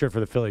 69. hatred for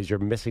the Phillies, you're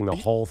missing the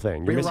whole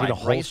thing. You're You're missing right. the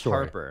whole Bryce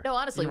story. Harper. No,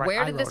 honestly, You're right.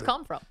 where I did this wrote it.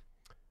 come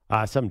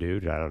from? Some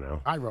dude, I don't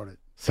know. I wrote it.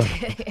 Some,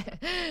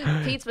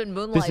 Pete's been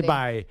moonlighting. this is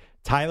by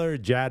Tyler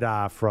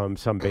Jada from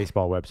some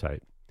baseball website.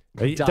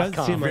 It Dot doesn't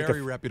com. seem like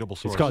Very reputable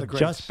source. It's called The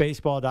greats.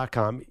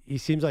 justbaseball.com. He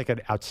seems like an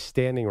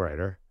outstanding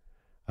writer.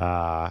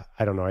 I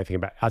don't know anything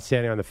about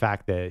outstanding on the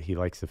fact that he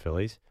likes the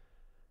Phillies.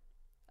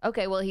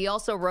 Okay, well, he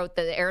also wrote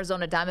that the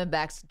Arizona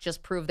Diamondbacks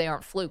just proved they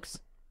aren't flukes.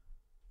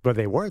 But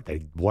they weren't.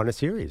 They won a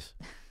series.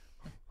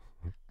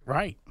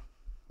 Right.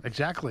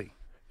 Exactly.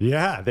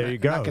 Yeah, there you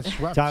go. Not get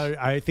swept. Tyler,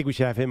 I think we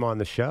should have him on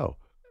the show.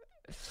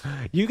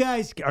 You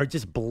guys are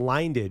just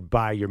blinded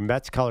by your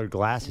Mets-colored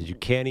glasses. You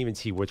can't even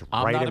see what's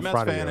I'm right not in a Mets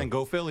front fan, of you. and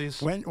go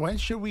Phillies. When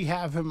should we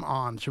have him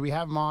on? Should we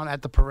have him on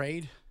at the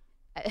parade?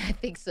 I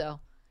think so.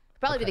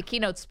 Probably be the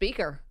keynote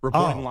speaker.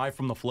 Reporting live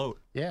from the float.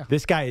 Yeah.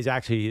 This guy is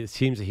actually, it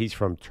seems that he's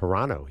from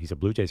Toronto. He's a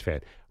Blue Jays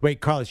fan. Wait,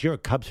 Carlos, you're a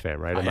Cubs fan,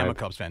 right? I am a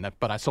Cubs fan,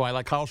 so I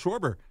like Kyle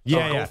Schwarber.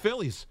 Yeah, Go yeah.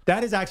 Phillies.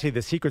 That is actually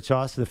the secret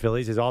sauce to the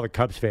Phillies is all the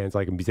Cubs fans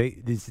like him.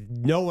 Because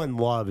no one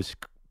loves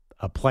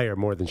a player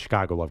more than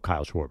Chicago love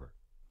Kyle Schwarber.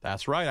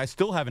 That's right. I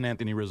still have an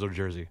Anthony Rizzo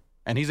jersey,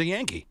 and he's a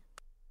Yankee.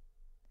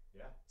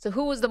 So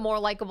who was the more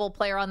likable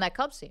player on that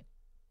Cubs team?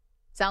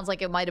 Sounds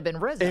like it might have been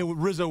Rizzo.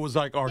 Rizzo was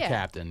like our Yeah.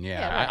 captain. Yeah,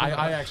 Yeah, right.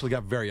 I actually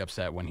got very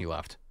upset when he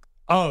left.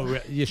 Oh,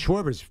 yeah,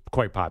 Schwarber's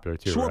quite popular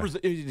too. Schwarber's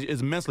right?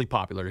 is immensely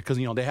popular because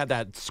they had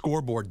that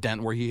scoreboard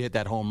dent where he hit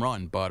that home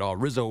run, but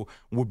Rizzo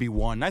would be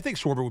one. I think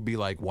Schwarber would be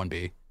like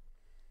 1B.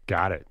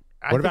 Got it.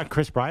 I What think- about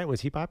Chris Bryant?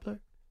 Was he popular?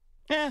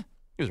 Yeah,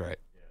 he was right.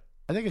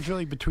 I think it's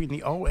really between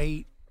the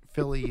 08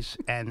 Phillies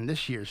and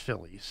this year's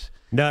Phillies.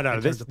 No. in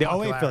terms This of the 08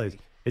 popularity. Phillies.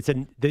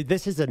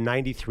 This is a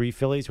 '93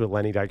 Phillies with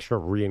Lenny Dykstra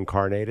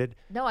reincarnated.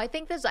 No, I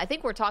think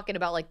we're talking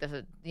about like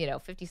the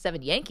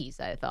 57 Yankees.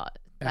 I thought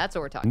that's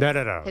what we're talking. No.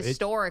 about.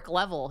 Historic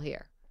level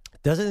here.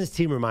 Doesn't this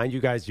team remind you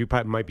guys? You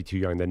probably might be too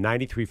young. The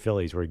 '93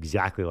 Phillies were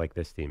exactly like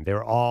this team. They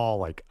were all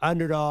like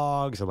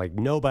underdogs and like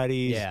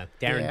nobodies. Yeah.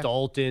 Darren Yeah.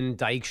 Dalton,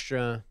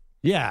 Dykstra,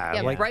 Yeah.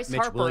 Yeah, like, Bryce Mitch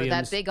Harper,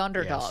 Williams. that big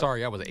underdog.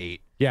 Sorry, I was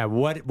 8. yeah.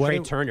 What? Trey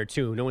Turner,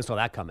 too. No one saw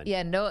that coming.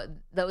 Yeah, no,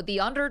 the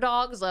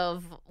underdogs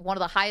of one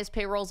of the highest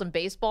payrolls in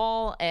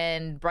baseball,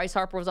 and Bryce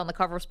Harper was on the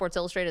cover of Sports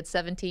Illustrated at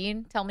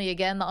 17. Tell me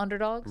again, the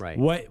underdogs. Right.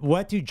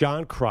 What do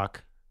John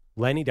Kruk,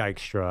 Lenny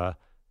Dykstra,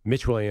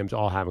 Mitch Williams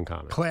all have in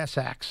common? Class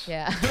acts.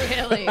 Yeah,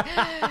 really.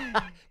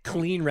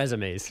 Clean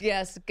resumes.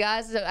 Yes,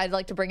 guys, I'd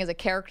like to bring as a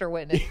character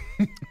witness.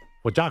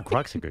 Well, John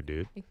Kruk's a good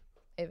dude.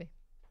 Maybe.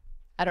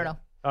 I don't know.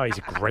 Oh, he's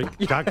a great.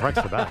 John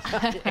Kruk's the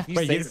best. You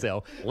Wait, say you-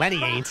 so.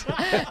 Lenny ain't.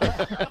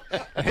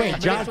 Wait,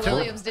 John Mitch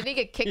Williams, didn't he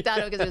get kicked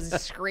out because he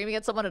was screaming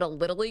at someone at a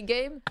Little League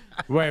game?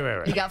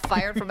 Wait. He got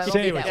fired from MLB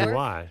Say what you Network.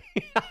 want.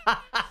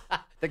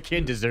 The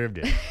kid deserved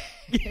it.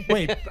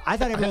 Wait, I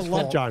thought everyone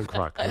loved John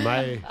Kruk.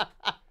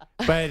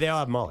 But they all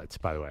have mullets,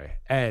 by the way.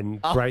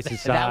 And Bryson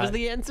Stott. That was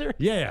the answer?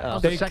 Yeah. Oh.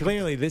 They The second-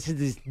 clearly, this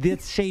is the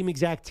same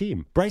exact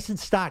team. Bryson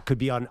Stott could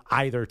be on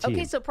either team.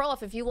 Okay, so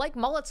Perloff, if you like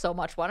mullets so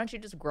much, why don't you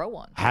just grow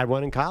one? Had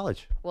one in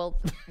college. Well,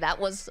 that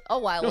was a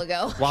while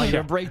ago. While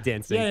you're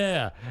breakdancing.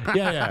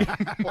 Yeah.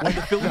 When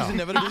the Phillies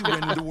inevitably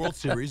win the World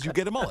Series, you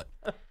get a mullet.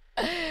 Or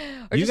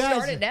You just guys-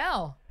 start it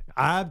now.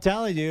 I'm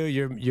telling you,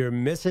 you're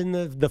missing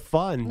the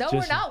fun. No,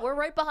 we're not. We're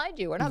right behind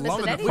you. We're not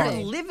missing We're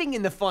anything. living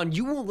in the fun.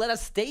 You won't let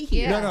us stay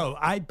here. Yeah. No.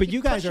 But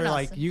you guys are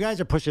pushing us. you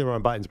guys are pushing the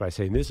wrong buttons by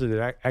saying this is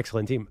an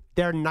excellent team.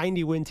 They're a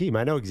 90-win team.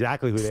 I know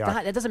exactly who they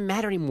are. That doesn't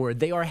matter anymore.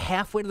 They are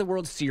halfway to the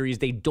World Series.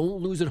 They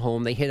don't lose at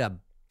home. They hit a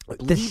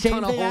The same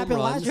ton of thing home happened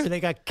runs. last year. They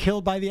got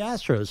killed by the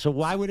Astros. So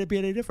why would it be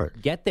any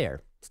different? Get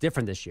there. It's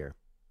different this year.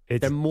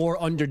 They're more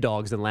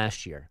underdogs than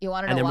last year. You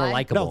want to and know they're why? more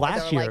likable. No,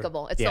 last They're year-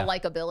 likable. It's Yeah. the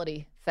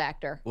likability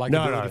factor.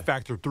 Likability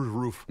factor through the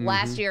roof.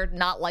 Last year,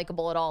 not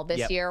likable at all. This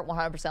Yep. year,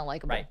 100%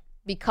 likable. Right.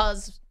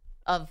 Because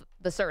of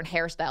the certain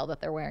hairstyle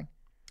that they're wearing.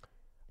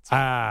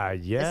 Yeah.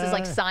 This is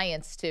like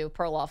science to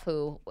Perloff,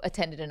 who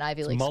attended an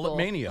Ivy League Mullet school.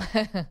 mania.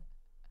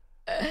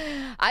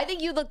 I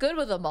think you look good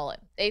with a mullet.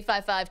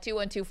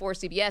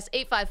 855-212-4CBS,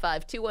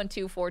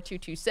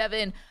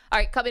 855-212-4227. All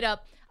right, coming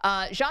up,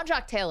 Jean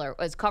Jacque Taylor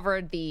has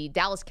covered the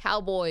Dallas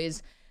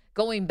Cowboys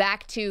going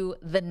back to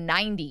the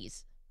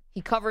 90s.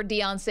 He covered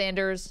Deion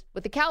Sanders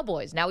with the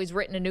Cowboys. Now he's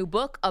written a new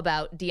book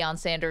about Deion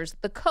Sanders,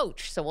 the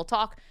coach. So we'll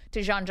talk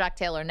to Jean Jacque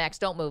Taylor next.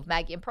 Don't move.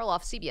 Maggie and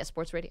Perloff, CBS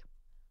Sports Radio.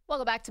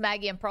 Welcome back to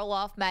Maggie and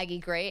Perloff. Maggie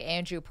Gray,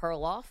 Andrew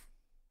Perloff.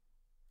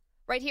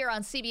 Right here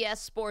on CBS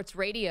Sports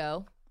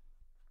Radio.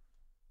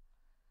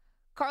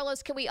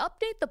 Carlos, can we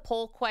update the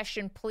poll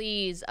question,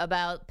 please,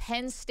 about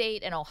Penn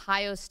State and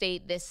Ohio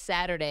State this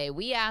Saturday?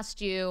 We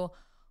asked you,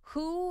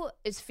 who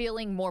is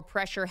feeling more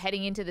pressure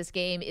heading into this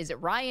game? Is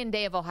it Ryan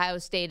Day of Ohio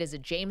State? Is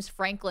it James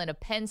Franklin of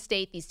Penn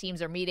State? These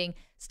teams are meeting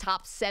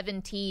top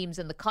 7 teams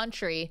in the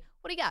country.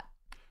 What do you got?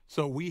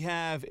 So we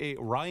have a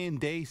Ryan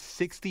Day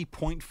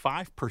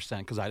 60.5%,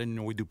 because I didn't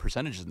know we do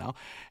percentages now,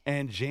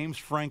 and James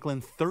Franklin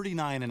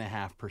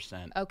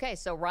 39.5%. Okay,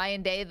 so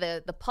Ryan Day,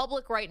 the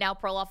public right now,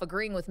 Perloff,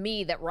 agreeing with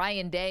me that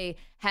Ryan Day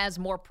has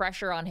more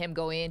pressure on him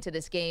going into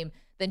this game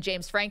than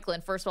James Franklin.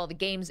 First of all, the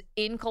game's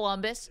in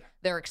Columbus.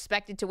 They're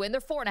expected to win.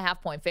 They're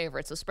 4.5-point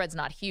favorites, so spread's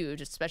not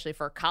huge, especially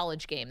for a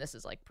college game. This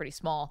is like pretty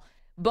small.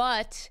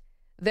 But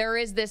there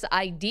is this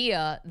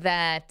idea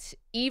that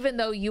even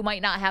though you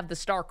might not have the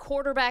star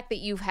quarterback that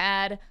you've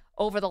had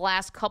over the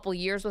last couple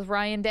years with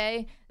Ryan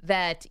Day,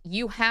 that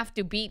you have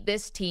to beat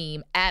this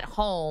team at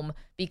home,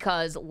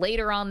 because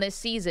later on this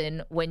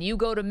season, when you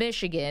go to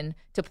Michigan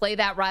to play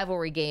that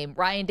rivalry game,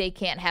 Ryan Day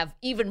can't have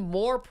even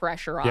more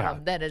pressure on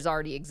him than has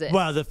already existed.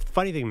 Well, the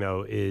funny thing,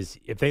 though, is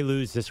if they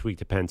lose this week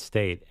to Penn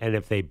State and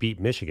if they beat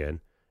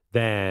Michigan,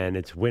 then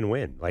it's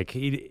win-win. Like,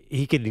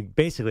 he can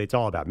basically, it's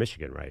all about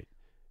Michigan, right?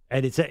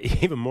 And it's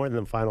even more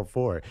than the Final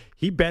Four.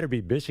 He better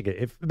beat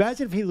Michigan.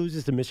 Imagine if he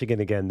loses to Michigan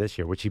again this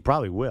year, which he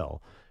probably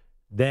will,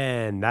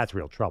 then that's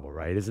real trouble,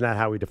 right? Isn't that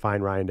how we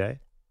define Ryan Day?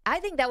 I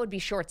think that would be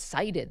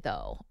short-sighted,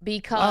 though,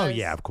 because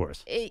of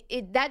course.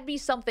 That'd be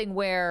something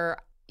where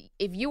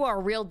if you are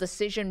a real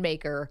decision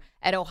maker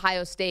at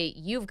Ohio State,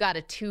 you've got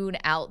to tune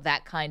out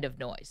that kind of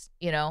noise,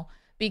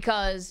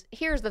 because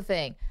here's the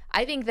thing.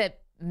 I think that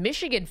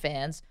Michigan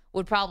fans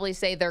would probably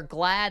say they're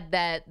glad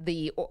that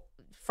the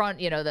front,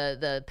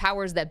 the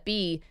powers that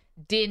be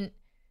didn't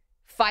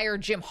fire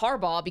Jim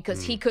Harbaugh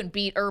because he couldn't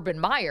beat Urban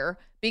Meyer,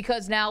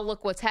 because now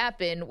look what's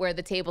happened where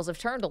the tables have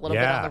turned a little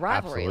bit on the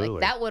rivalry.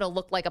 Absolutely. Like, that would have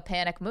looked like a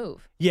panic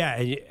move. Yeah,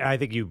 and I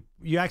think you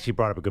actually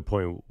brought up a good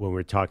point when we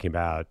were talking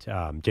about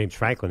James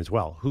Franklin as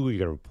well. Who are you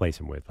going to replace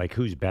him with? Like,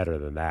 who's better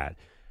than that?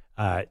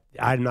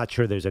 I'm not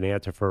sure there's an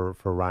answer for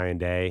Ryan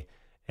Day.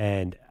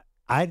 And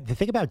the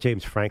thing about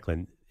James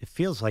Franklin, it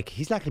feels like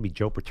he's not going to be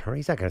Joe Paterno.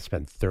 He's not going to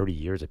spend 30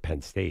 years at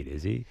Penn State,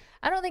 is he?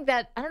 I don't know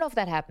if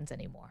that happens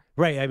anymore.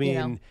 Right. I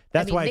mean,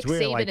 that's why Nick it's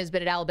weird. Saban has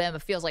been at Alabama.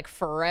 It feels like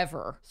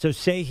forever. So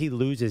say he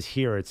loses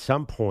here at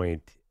some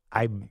point,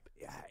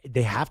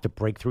 they have to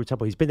break through at some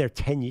point. He's been there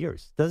 10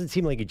 years. Doesn't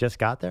seem like he just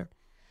got there.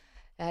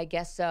 I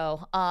guess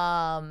so.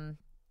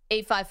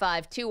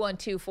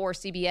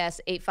 855-212-4CBS,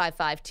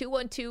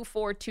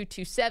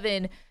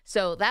 855-212-4227.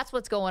 So that's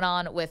what's going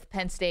on with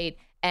Penn State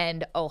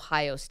and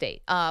Ohio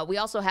State. We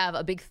also have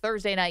a big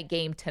Thursday night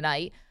game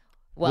tonight.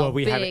 Well,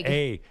 we have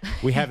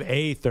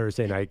a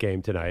Thursday night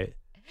game tonight.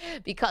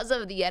 Because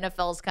of the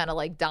NFL's kind of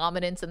like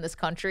dominance in this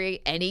country,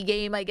 any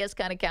game, I guess,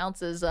 kind of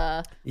counts as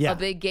a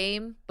big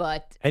game.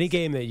 But any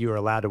game that you are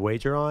allowed to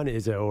wager on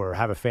or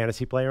have a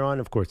fantasy player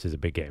on, of course, is a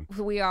big game.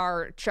 We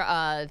are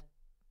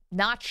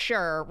not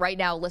sure right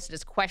now. Listed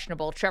as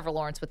questionable. Trevor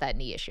Lawrence with that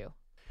knee issue.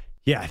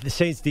 Yeah, the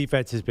Saints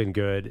defense has been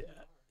good.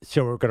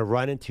 So we're going to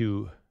run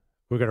into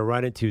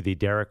the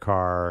Derek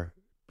Carr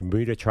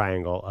Bermuda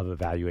Triangle of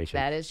evaluation.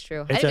 That is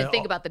true. I didn't even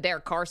think about the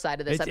Derek Carr side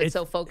of this. I've been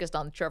so focused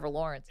on Trevor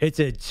Lawrence. It's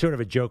a sort of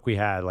a joke we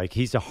had. Like,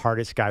 he's the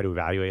hardest guy to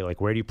evaluate.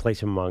 Like, where do you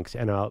place him amongst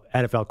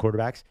NFL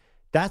quarterbacks?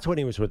 That's when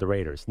he was with the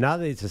Raiders. Now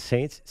that he's the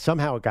Saints,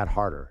 somehow it got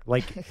harder.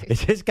 Like,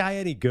 is this guy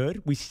any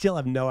good? We still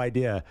have no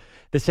idea.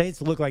 The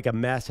Saints look like a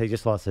mess. They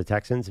just lost to the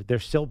Texans. They're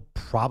still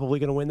probably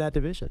going to win that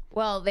division.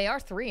 Well, they are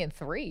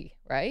 3-3,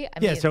 right? I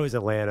mean, so is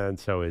Atlanta and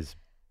so is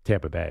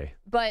Tampa Bay.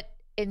 But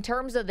in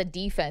terms of the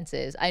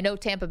defenses, I know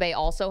Tampa Bay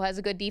also has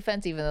a good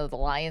defense, even though the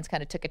Lions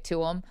kind of took it to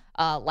them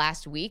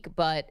last week.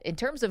 But in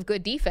terms of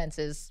good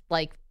defenses,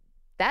 like,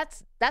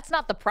 that's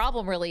not the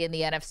problem really in the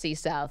NFC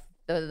South.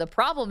 The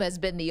problem has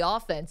been the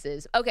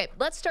offenses. Okay,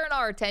 let's turn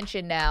our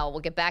attention now.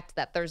 We'll get back to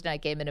that Thursday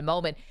night game in a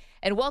moment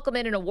and welcome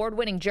in an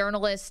award-winning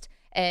journalist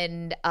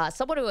and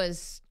someone who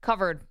has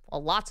covered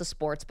lots of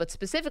sports, but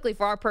specifically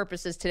for our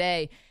purposes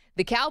today,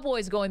 the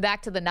Cowboys going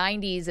back to the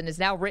 90s and has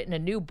now written a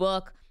new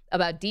book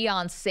about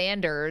Deion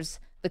Sanders.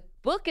 The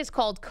book is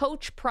called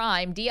Coach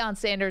Prime, Deion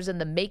Sanders and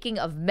the Making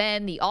of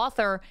Men. The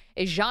author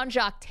is Jean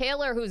Jacque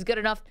Taylor, who's good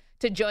enough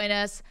to join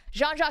us.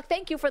 Jean Jacque,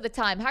 thank you for the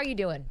time. How are you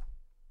doing?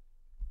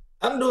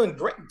 I'm doing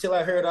great until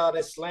I heard all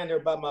that slander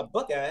about my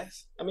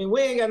Buckeyes. I mean,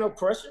 we ain't got no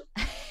pressure.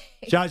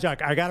 Jean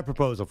Jacque, I got a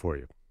proposal for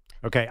you.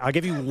 Okay, I'll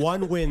give you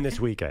one win this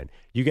weekend.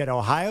 You get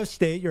Ohio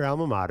State, your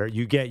alma mater.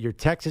 You get your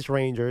Texas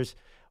Rangers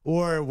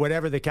or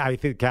whatever I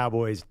think the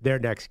Cowboys, their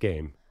next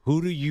game.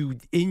 Who do you,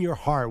 in your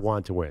heart,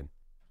 want to win?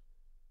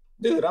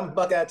 Dude, I'm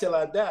Buckeye till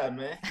I die,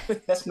 man.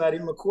 That's not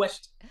even a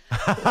question.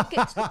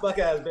 It's the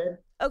Buckeyes, baby.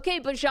 Okay,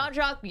 but Jean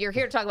Jacque, you're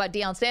here to talk about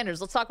Deion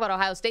Sanders. Let's talk about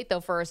Ohio State, though,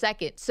 for a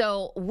second.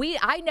 So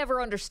I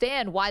never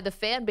understand why the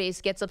fan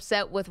base gets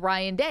upset with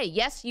Ryan Day.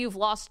 Yes, you've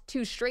lost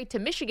 2 straight to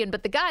Michigan,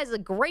 but the guy's a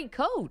great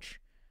coach.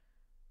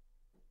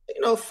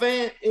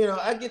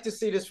 I get to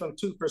see this from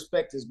 2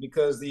 perspectives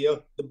because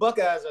the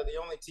Buckeyes are the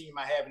only team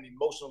I have an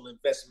emotional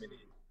investment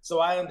in. So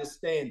I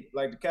understand,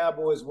 like the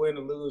Cowboys win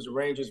or lose, the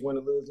Rangers win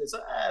or lose. It's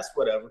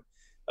whatever.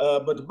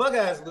 But the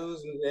Buckeyes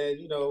lose,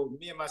 and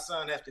me and my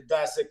son have to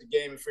dissect the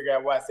game and figure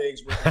out why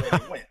things went the way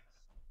they went.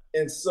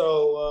 And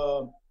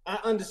so I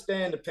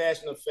understand the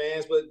passion of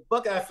fans, but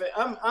Buckeye fan,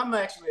 I'm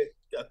actually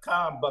a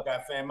calm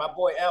Buckeye fan. My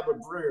boy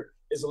Albert Breer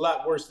is a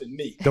lot worse than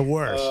me. The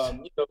worst.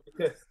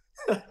 Because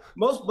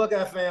most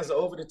Buckeye fans are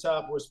over the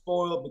top. We're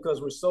spoiled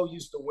because we're so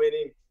used to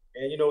winning.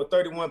 And, a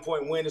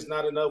 31-point win is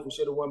not enough. We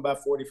should have won by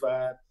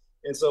 45.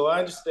 And so I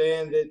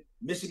understand that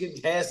Michigan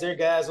has their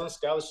guys on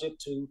scholarship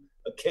too.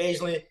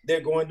 Occasionally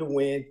they're going to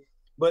win.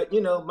 But,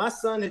 my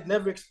son had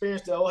never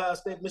experienced the Ohio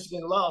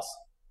State-Michigan loss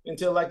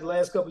until like the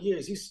last couple of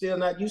years. He's still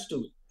not used to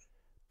it.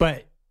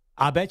 But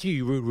I bet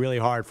you root really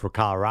hard for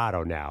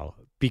Colorado now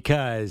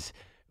because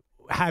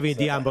having a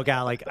Deion book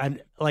out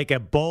like a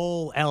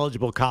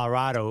bowl-eligible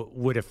Colorado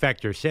would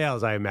affect your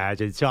sales, I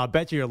imagine. So I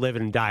bet you're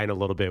living and dying a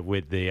little bit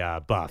with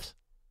the Buffs.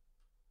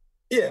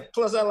 Yeah,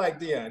 plus I like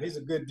Deion. He's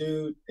a good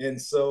dude.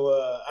 And so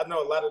I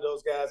know a lot of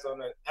those guys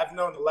I've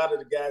known a lot of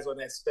the guys on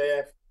that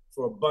staff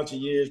for a bunch of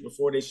years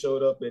before they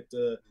showed up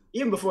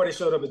even before they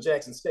showed up at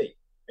Jackson State.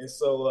 And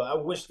so I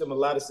wish them a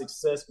lot of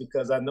success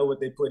because I know what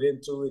they put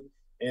into it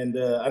and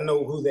I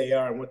know who they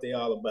are and what they're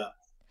all about.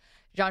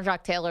 Jean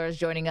Jacque Taylor is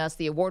joining us.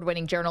 The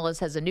award-winning journalist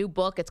has a new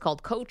book. It's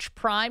called Coach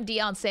Prime,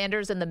 Deion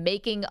Sanders and the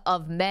Making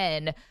of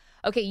Men.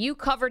 Okay, you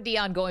covered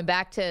Deion going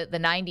back to the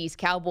 90s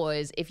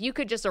Cowboys. If you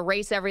could just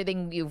erase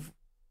everything you've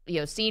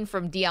seen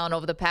from Deion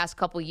over the past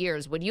couple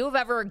years, would you have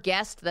ever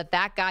guessed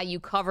that guy you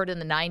covered in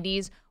the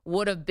 90s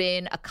would have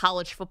been a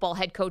college football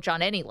head coach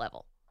on any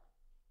level?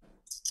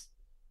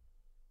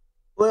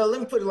 Well,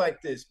 let me put it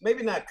like this.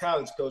 Maybe not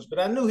college coach, but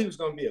I knew he was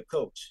going to be a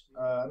coach.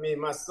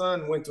 My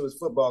son went to his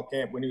football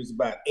camp when he was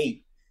about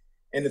 8.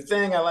 And the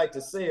thing I like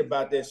to say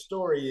about that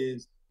story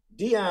is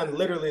Deion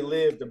literally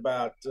lived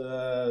about,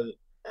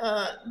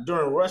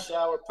 during rush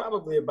hour,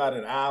 probably about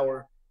an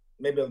hour,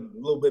 maybe a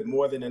little bit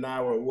more than an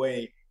hour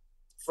away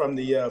from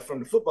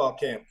the football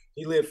camp.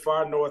 He lived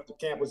far north. The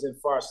camp was in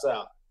far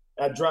south.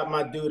 I dropped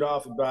my dude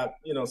off about,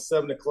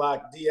 7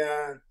 o'clock.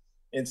 Deion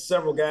and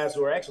several guys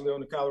who are actually on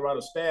the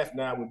Colorado staff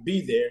now would be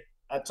there.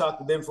 I talked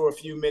to them for a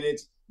few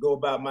minutes, go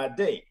about my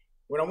day.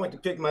 When I went to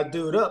pick my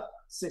dude up,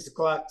 6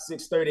 o'clock,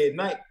 6:30 at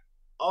night,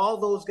 all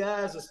those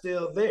guys are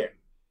still there.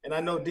 And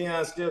I know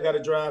Deion still got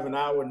to drive an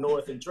hour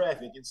north in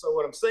traffic. And so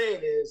what I'm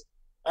saying is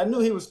I knew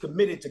he was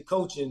committed to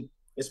coaching,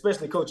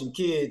 especially coaching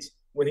kids,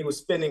 when he was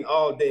spending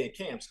all day at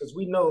camps. Because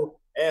we know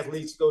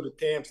athletes go to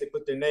camps, they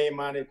put their name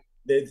on it,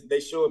 they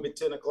show up at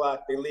 10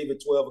 o'clock, they leave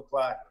at 12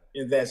 o'clock,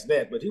 and that's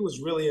that. But he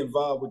was really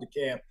involved with the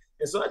camp.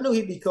 And so I knew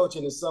he'd be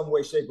coaching in some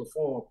way, shape, or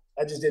form.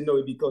 I just didn't know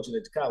he'd be coaching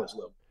at the college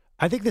level.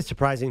 I think the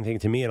surprising thing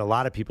to me and a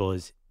lot of people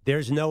is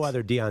there's no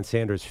other Deion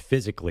Sanders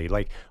physically.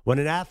 Like when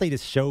an athlete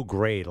is so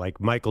great, like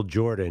Michael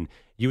Jordan,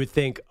 you would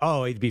think,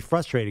 he'd be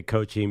frustrated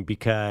coaching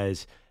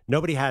because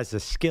nobody has the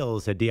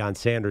skills that Deion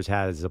Sanders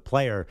has as a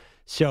player.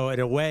 So in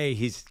a way,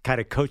 he's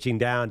kind of coaching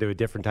down to a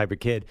different type of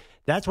kid.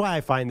 That's why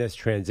I find this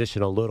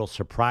transition a little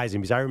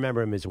surprising because I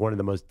remember him as one of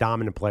the most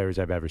dominant players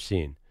I've ever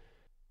seen.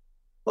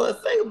 Well, the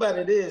thing about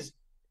it is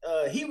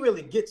he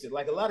really gets it.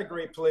 Like a lot of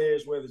great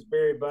players, whether it's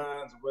Barry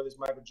Bonds or whether it's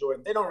Michael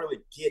Jordan, they don't really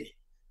get it.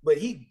 But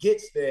he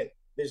gets that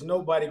there's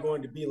nobody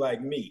going to be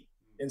like me.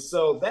 And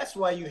so that's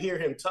why you hear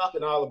him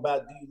talking all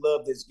about, do you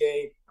love this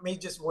game? I mean, he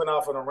just went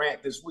off on a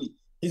rant this week.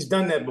 He's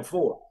done that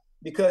before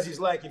because he's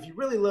like, if you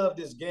really love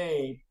this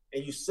game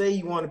and you say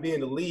you want to be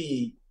in the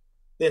league,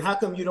 then how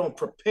come you don't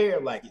prepare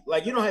like it?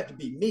 Like, you don't have to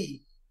be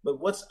me, but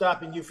what's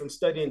stopping you from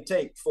studying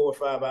tape 4 or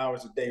 5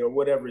 hours a day or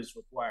whatever is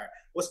required?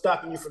 What's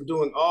stopping you from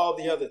doing all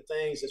the other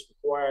things that's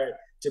required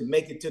to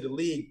make it to the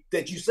league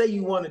that you say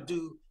you want to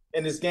do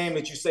in this game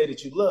that you say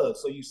that you love?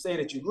 So you say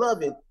that you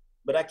love it,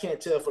 but I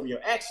can't tell from your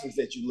actions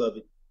that you love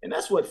it. And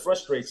that's what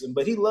frustrates him.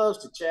 But he loves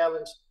to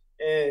challenge.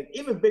 And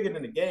even bigger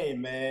than the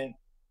game, man,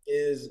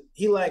 is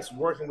he likes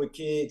working with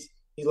kids.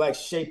 He likes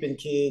shaping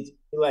kids.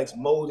 He likes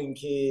molding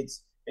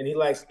kids. And he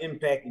likes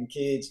impacting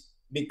kids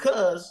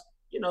because,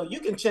 you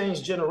can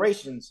change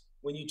generations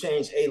when you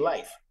change a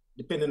life,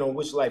 depending on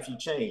which life you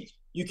change.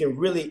 You can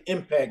really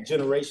impact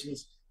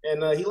generations,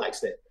 and he likes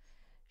that.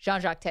 Jean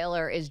Jacque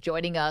Taylor is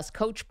joining us.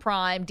 Coach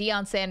Prime,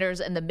 Deion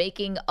Sanders, and the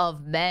making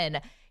of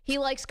men. He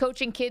likes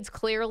coaching kids,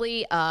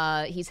 clearly.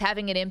 He's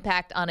having an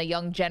impact on a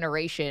young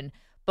generation.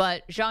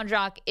 But Jean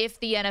Jacque, if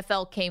the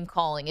NFL came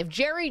calling, if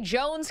Jerry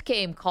Jones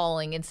came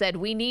calling and said,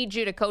 we need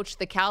you to coach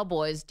the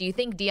Cowboys, do you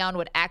think Deion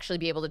would actually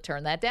be able to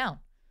turn that down?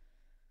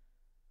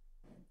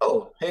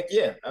 Oh, heck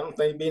yeah. I don't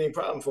think it'd be any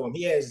problem for him.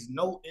 He has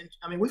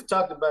we've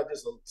talked about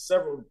this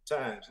several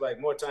times, like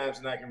more times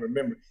than I can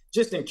remember,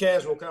 just in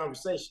casual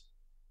conversation.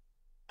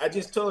 I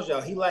just told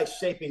y'all he likes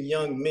shaping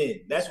young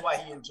men. That's why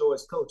he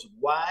enjoys coaching.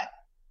 Why?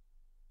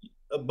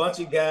 A bunch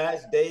of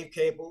guys, Dave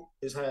Capel,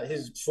 his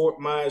Fort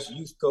Myers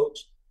youth coach,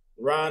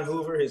 Ron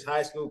Hoover, his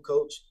high school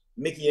coach,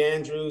 Mickey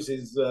Andrews,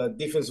 his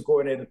defensive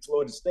coordinator at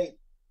Florida State.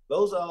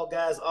 Those all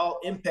guys all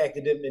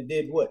impacted him and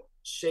did what?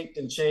 Shaped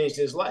and changed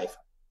his life.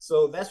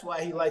 So that's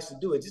why he likes to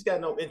do it. He's got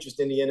no interest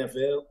in the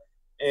NFL.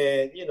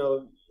 And,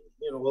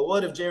 well,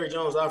 what if Jerry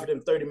Jones offered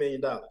him $30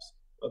 million?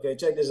 Okay,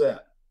 check this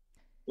out.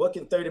 What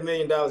can $30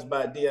 million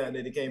buy Deion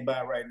that he can't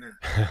buy right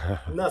now?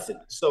 Nothing.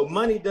 So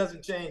money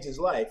doesn't change his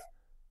life.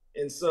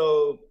 And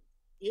so,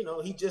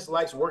 he just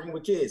likes working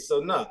with kids.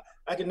 So, no,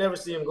 I can never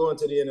see him going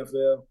to the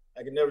NFL.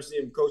 I can never see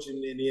him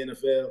coaching in the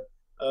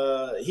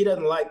NFL. He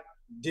doesn't like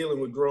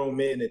dealing with grown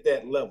men at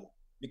that level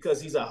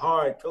because he's a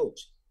hard coach.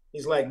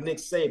 He's like Nick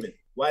Saban.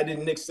 Why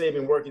didn't Nick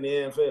Saban work in the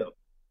NFL?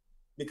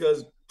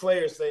 Because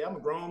players say, I'm a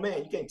grown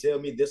man. You can't tell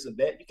me this or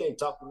that. You can't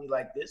talk to me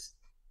like this.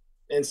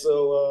 And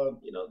so,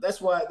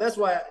 that's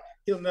why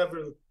he'll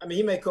never –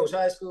 he may coach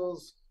high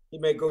schools. He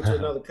may go to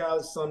another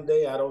college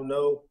someday. I don't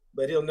know.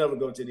 But he'll never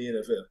go to the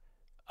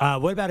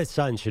NFL. What about his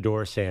son,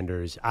 Shedeur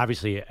Sanders?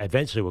 Obviously,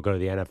 eventually will go to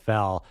the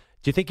NFL.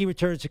 Do you think he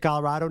returns to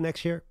Colorado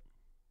next year?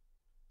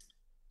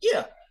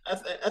 Yeah,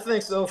 I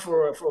think so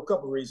for a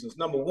couple of reasons.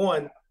 Number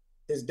one,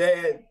 his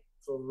dad,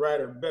 for right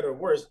or better or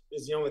worse,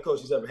 is the only coach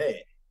he's ever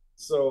had.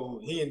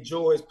 So he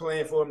enjoys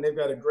playing for him. They've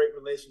got a great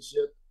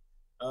relationship.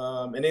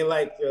 And they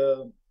like,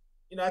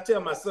 I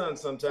tell my son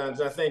sometimes,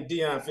 I think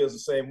Deion feels the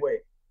same way.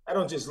 I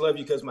don't just love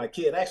you because my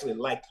kid, I actually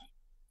like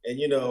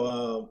you.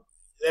 And,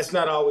 that's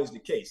not always the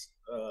case.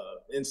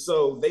 And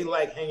so they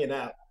like hanging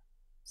out.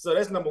 So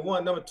that's number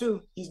one. Number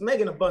two, he's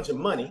making a bunch of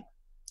money.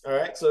 All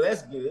right. So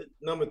that's good.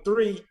 Number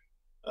three,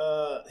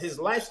 his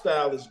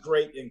lifestyle is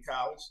great in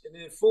college. And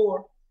then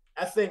four,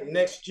 I think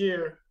next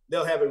year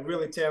they'll have a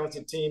really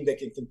talented team that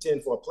can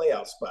contend for a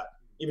playoff spot,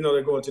 even though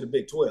they're going to the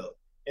Big 12.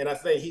 And I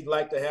think he'd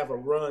like to have a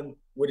run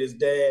with his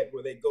dad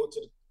where they go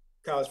to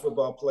the college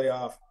football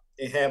playoff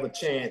and have a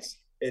chance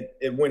at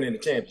winning the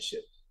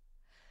championship.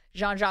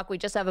 Jean Jacque, we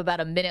just have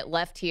about a minute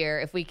left here.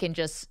 If we can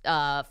just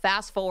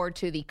fast forward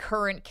to the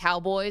current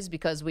Cowboys,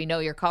 because we know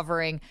you're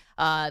covering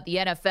the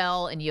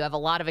NFL and you have a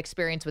lot of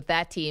experience with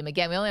that team.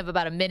 Again, we only have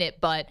about a minute,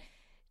 but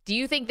do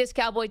you think this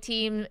Cowboy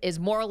team is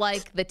more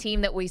like the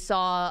team that we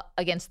saw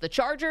against the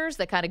Chargers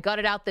that kind of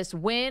gutted out this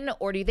win,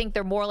 or do you think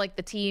they're more like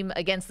the team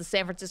against the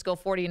San Francisco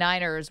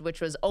 49ers,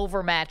 which was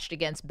overmatched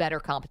against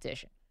better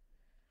competition?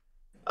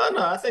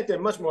 No, I think they're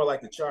much more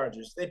like the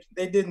Chargers.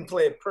 They didn't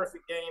play a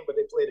perfect game, but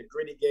they played a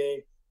gritty game.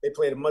 They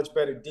played a much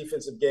better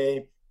defensive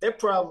game. Their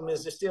problem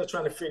is they're still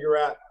trying to figure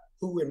out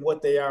who and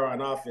what they are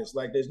on offense.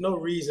 Like, there's no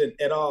reason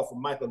at all for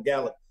Michael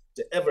Gallup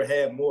to ever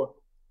have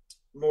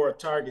more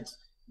targets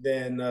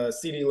than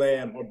CeeDee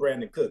Lamb or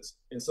Brandon Cooks.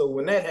 And so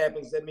when that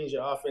happens, that means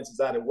your offense is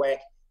out of whack,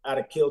 out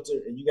of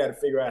kilter, and you got to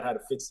figure out how to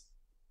fix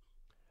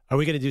it. Are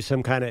we going to do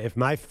some kind of, if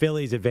my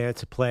Phillies advance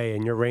to play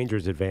and your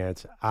Rangers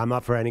advance, I'm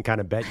up for any kind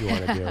of bet you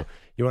want to do.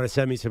 You want to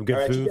send me some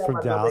good food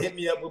from Dallas? Hit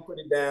me up, we'll put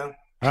it down.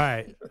 All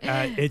right,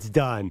 it's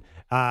done.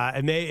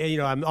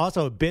 I'm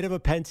also a bit of a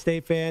Penn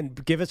State fan.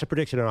 Give us a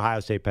prediction on Ohio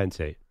State, Penn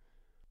State.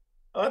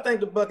 I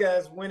think the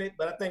Buckeyes win it,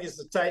 but I think it's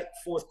a tight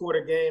fourth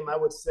quarter game. I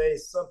would say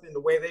something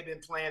the way they've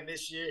been playing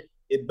this year,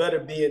 it better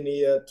be in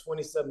the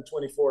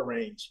 27-24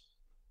 range.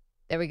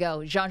 There we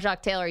go. Jean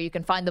Jacque Taylor, you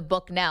can find the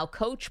book now,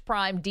 Coach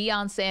Prime,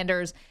 Deion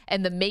Sanders,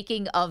 and the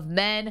Making of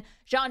Men.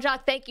 Jean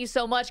Jacque, thank you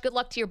so much. Good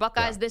luck to your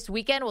Buckeyes this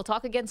weekend. We'll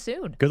talk again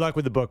soon. Good luck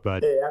with the book,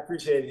 bud. Hey, I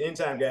appreciate it.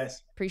 Anytime,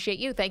 guys. Appreciate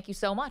you. Thank you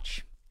so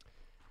much.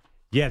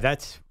 Yeah,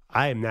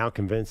 I am now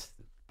convinced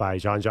by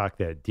Jean Jacque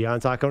that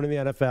Deion's not going to the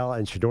NFL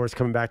and Shedeur's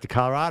coming back to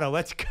Colorado.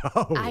 Let's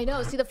go. I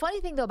know. See, the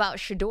funny thing, though, about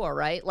Shedeur,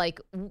 right?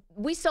 Like,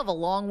 we still have a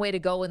long way to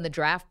go in the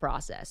draft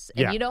process.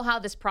 And you know how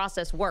this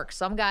process works.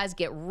 Some guys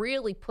get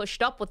really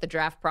pushed up with the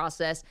draft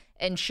process,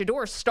 and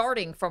Shedeur's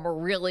starting from a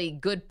really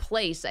good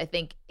place. I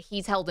think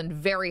he's held in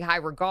very high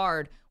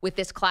regard with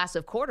this class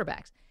of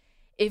quarterbacks.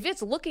 If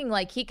it's looking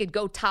like he could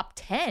go top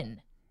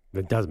 10.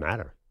 It doesn't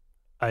matter.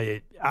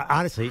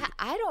 Honestly,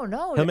 I don't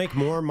know. He'll make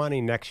more money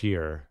next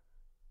year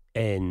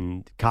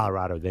in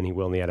Colorado than he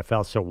will in the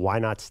NFL. So why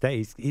not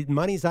stay?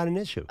 Money's not an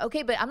issue.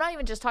 Okay, but I'm not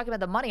even just talking about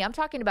the money. I'm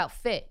talking about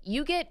fit.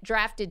 You get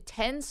drafted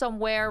 10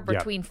 somewhere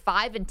between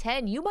 5 and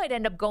 10, you might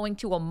end up going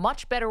to a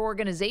much better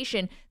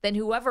organization than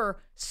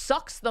whoever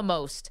sucks the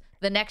most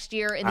the next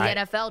year in the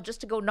NFL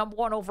just to go number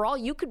 1 overall.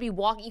 You could be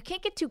walking. You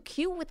can't get too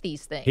cute with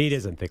these things. He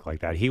doesn't think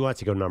like that. He wants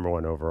to go number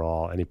 1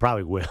 overall, and he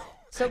probably will.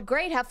 So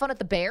great. Have fun at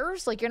the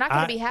Bears. Like, you're not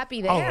going to be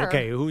happy there. Oh,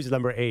 okay. Who's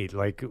number 8?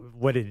 Like,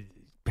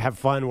 have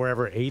fun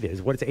wherever 8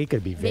 is. What is 8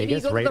 going to be? Vegas? Maybe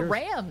you go Raiders? to the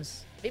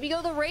Rams. Maybe you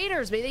go to the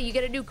Raiders. Maybe you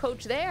get a new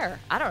coach there.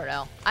 I don't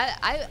know.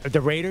 The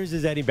Raiders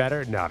is any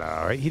better?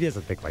 No. He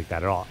doesn't think like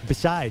that at all.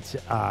 Besides,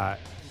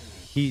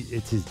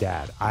 it's his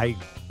dad.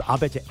 I'll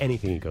bet you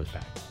anything he goes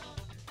back.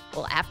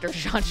 Well, after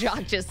Jean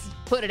Jacque just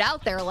put it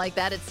out there like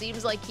that, it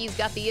seems like he's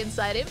got the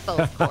inside info,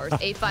 of course.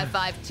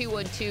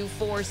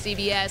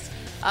 855-212-4CBS.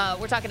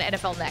 We're talking to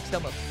NFL next.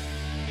 Don't move.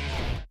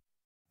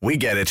 We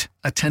get it.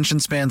 Attention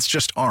spans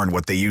just aren't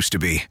what they used to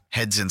be.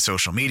 Heads in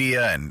social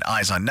media and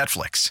eyes on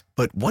Netflix.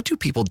 But what do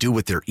people do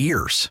with their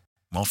ears?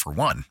 Well, for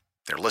one,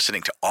 they're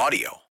listening to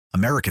audio.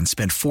 Americans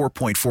spend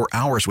 4.4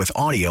 hours with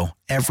audio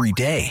every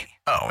day.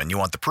 Oh, and you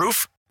want the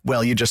proof?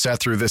 Well, you just sat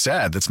through this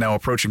ad that's now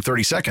approaching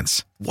 30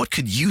 seconds. What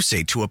could you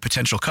say to a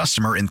potential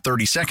customer in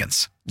 30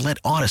 seconds? Let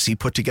Odyssey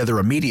put together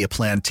a media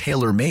plan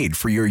tailor-made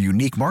for your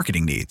unique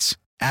marketing needs.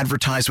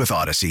 Advertise with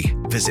Odyssey.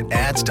 Visit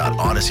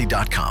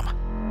ads.odyssey.com.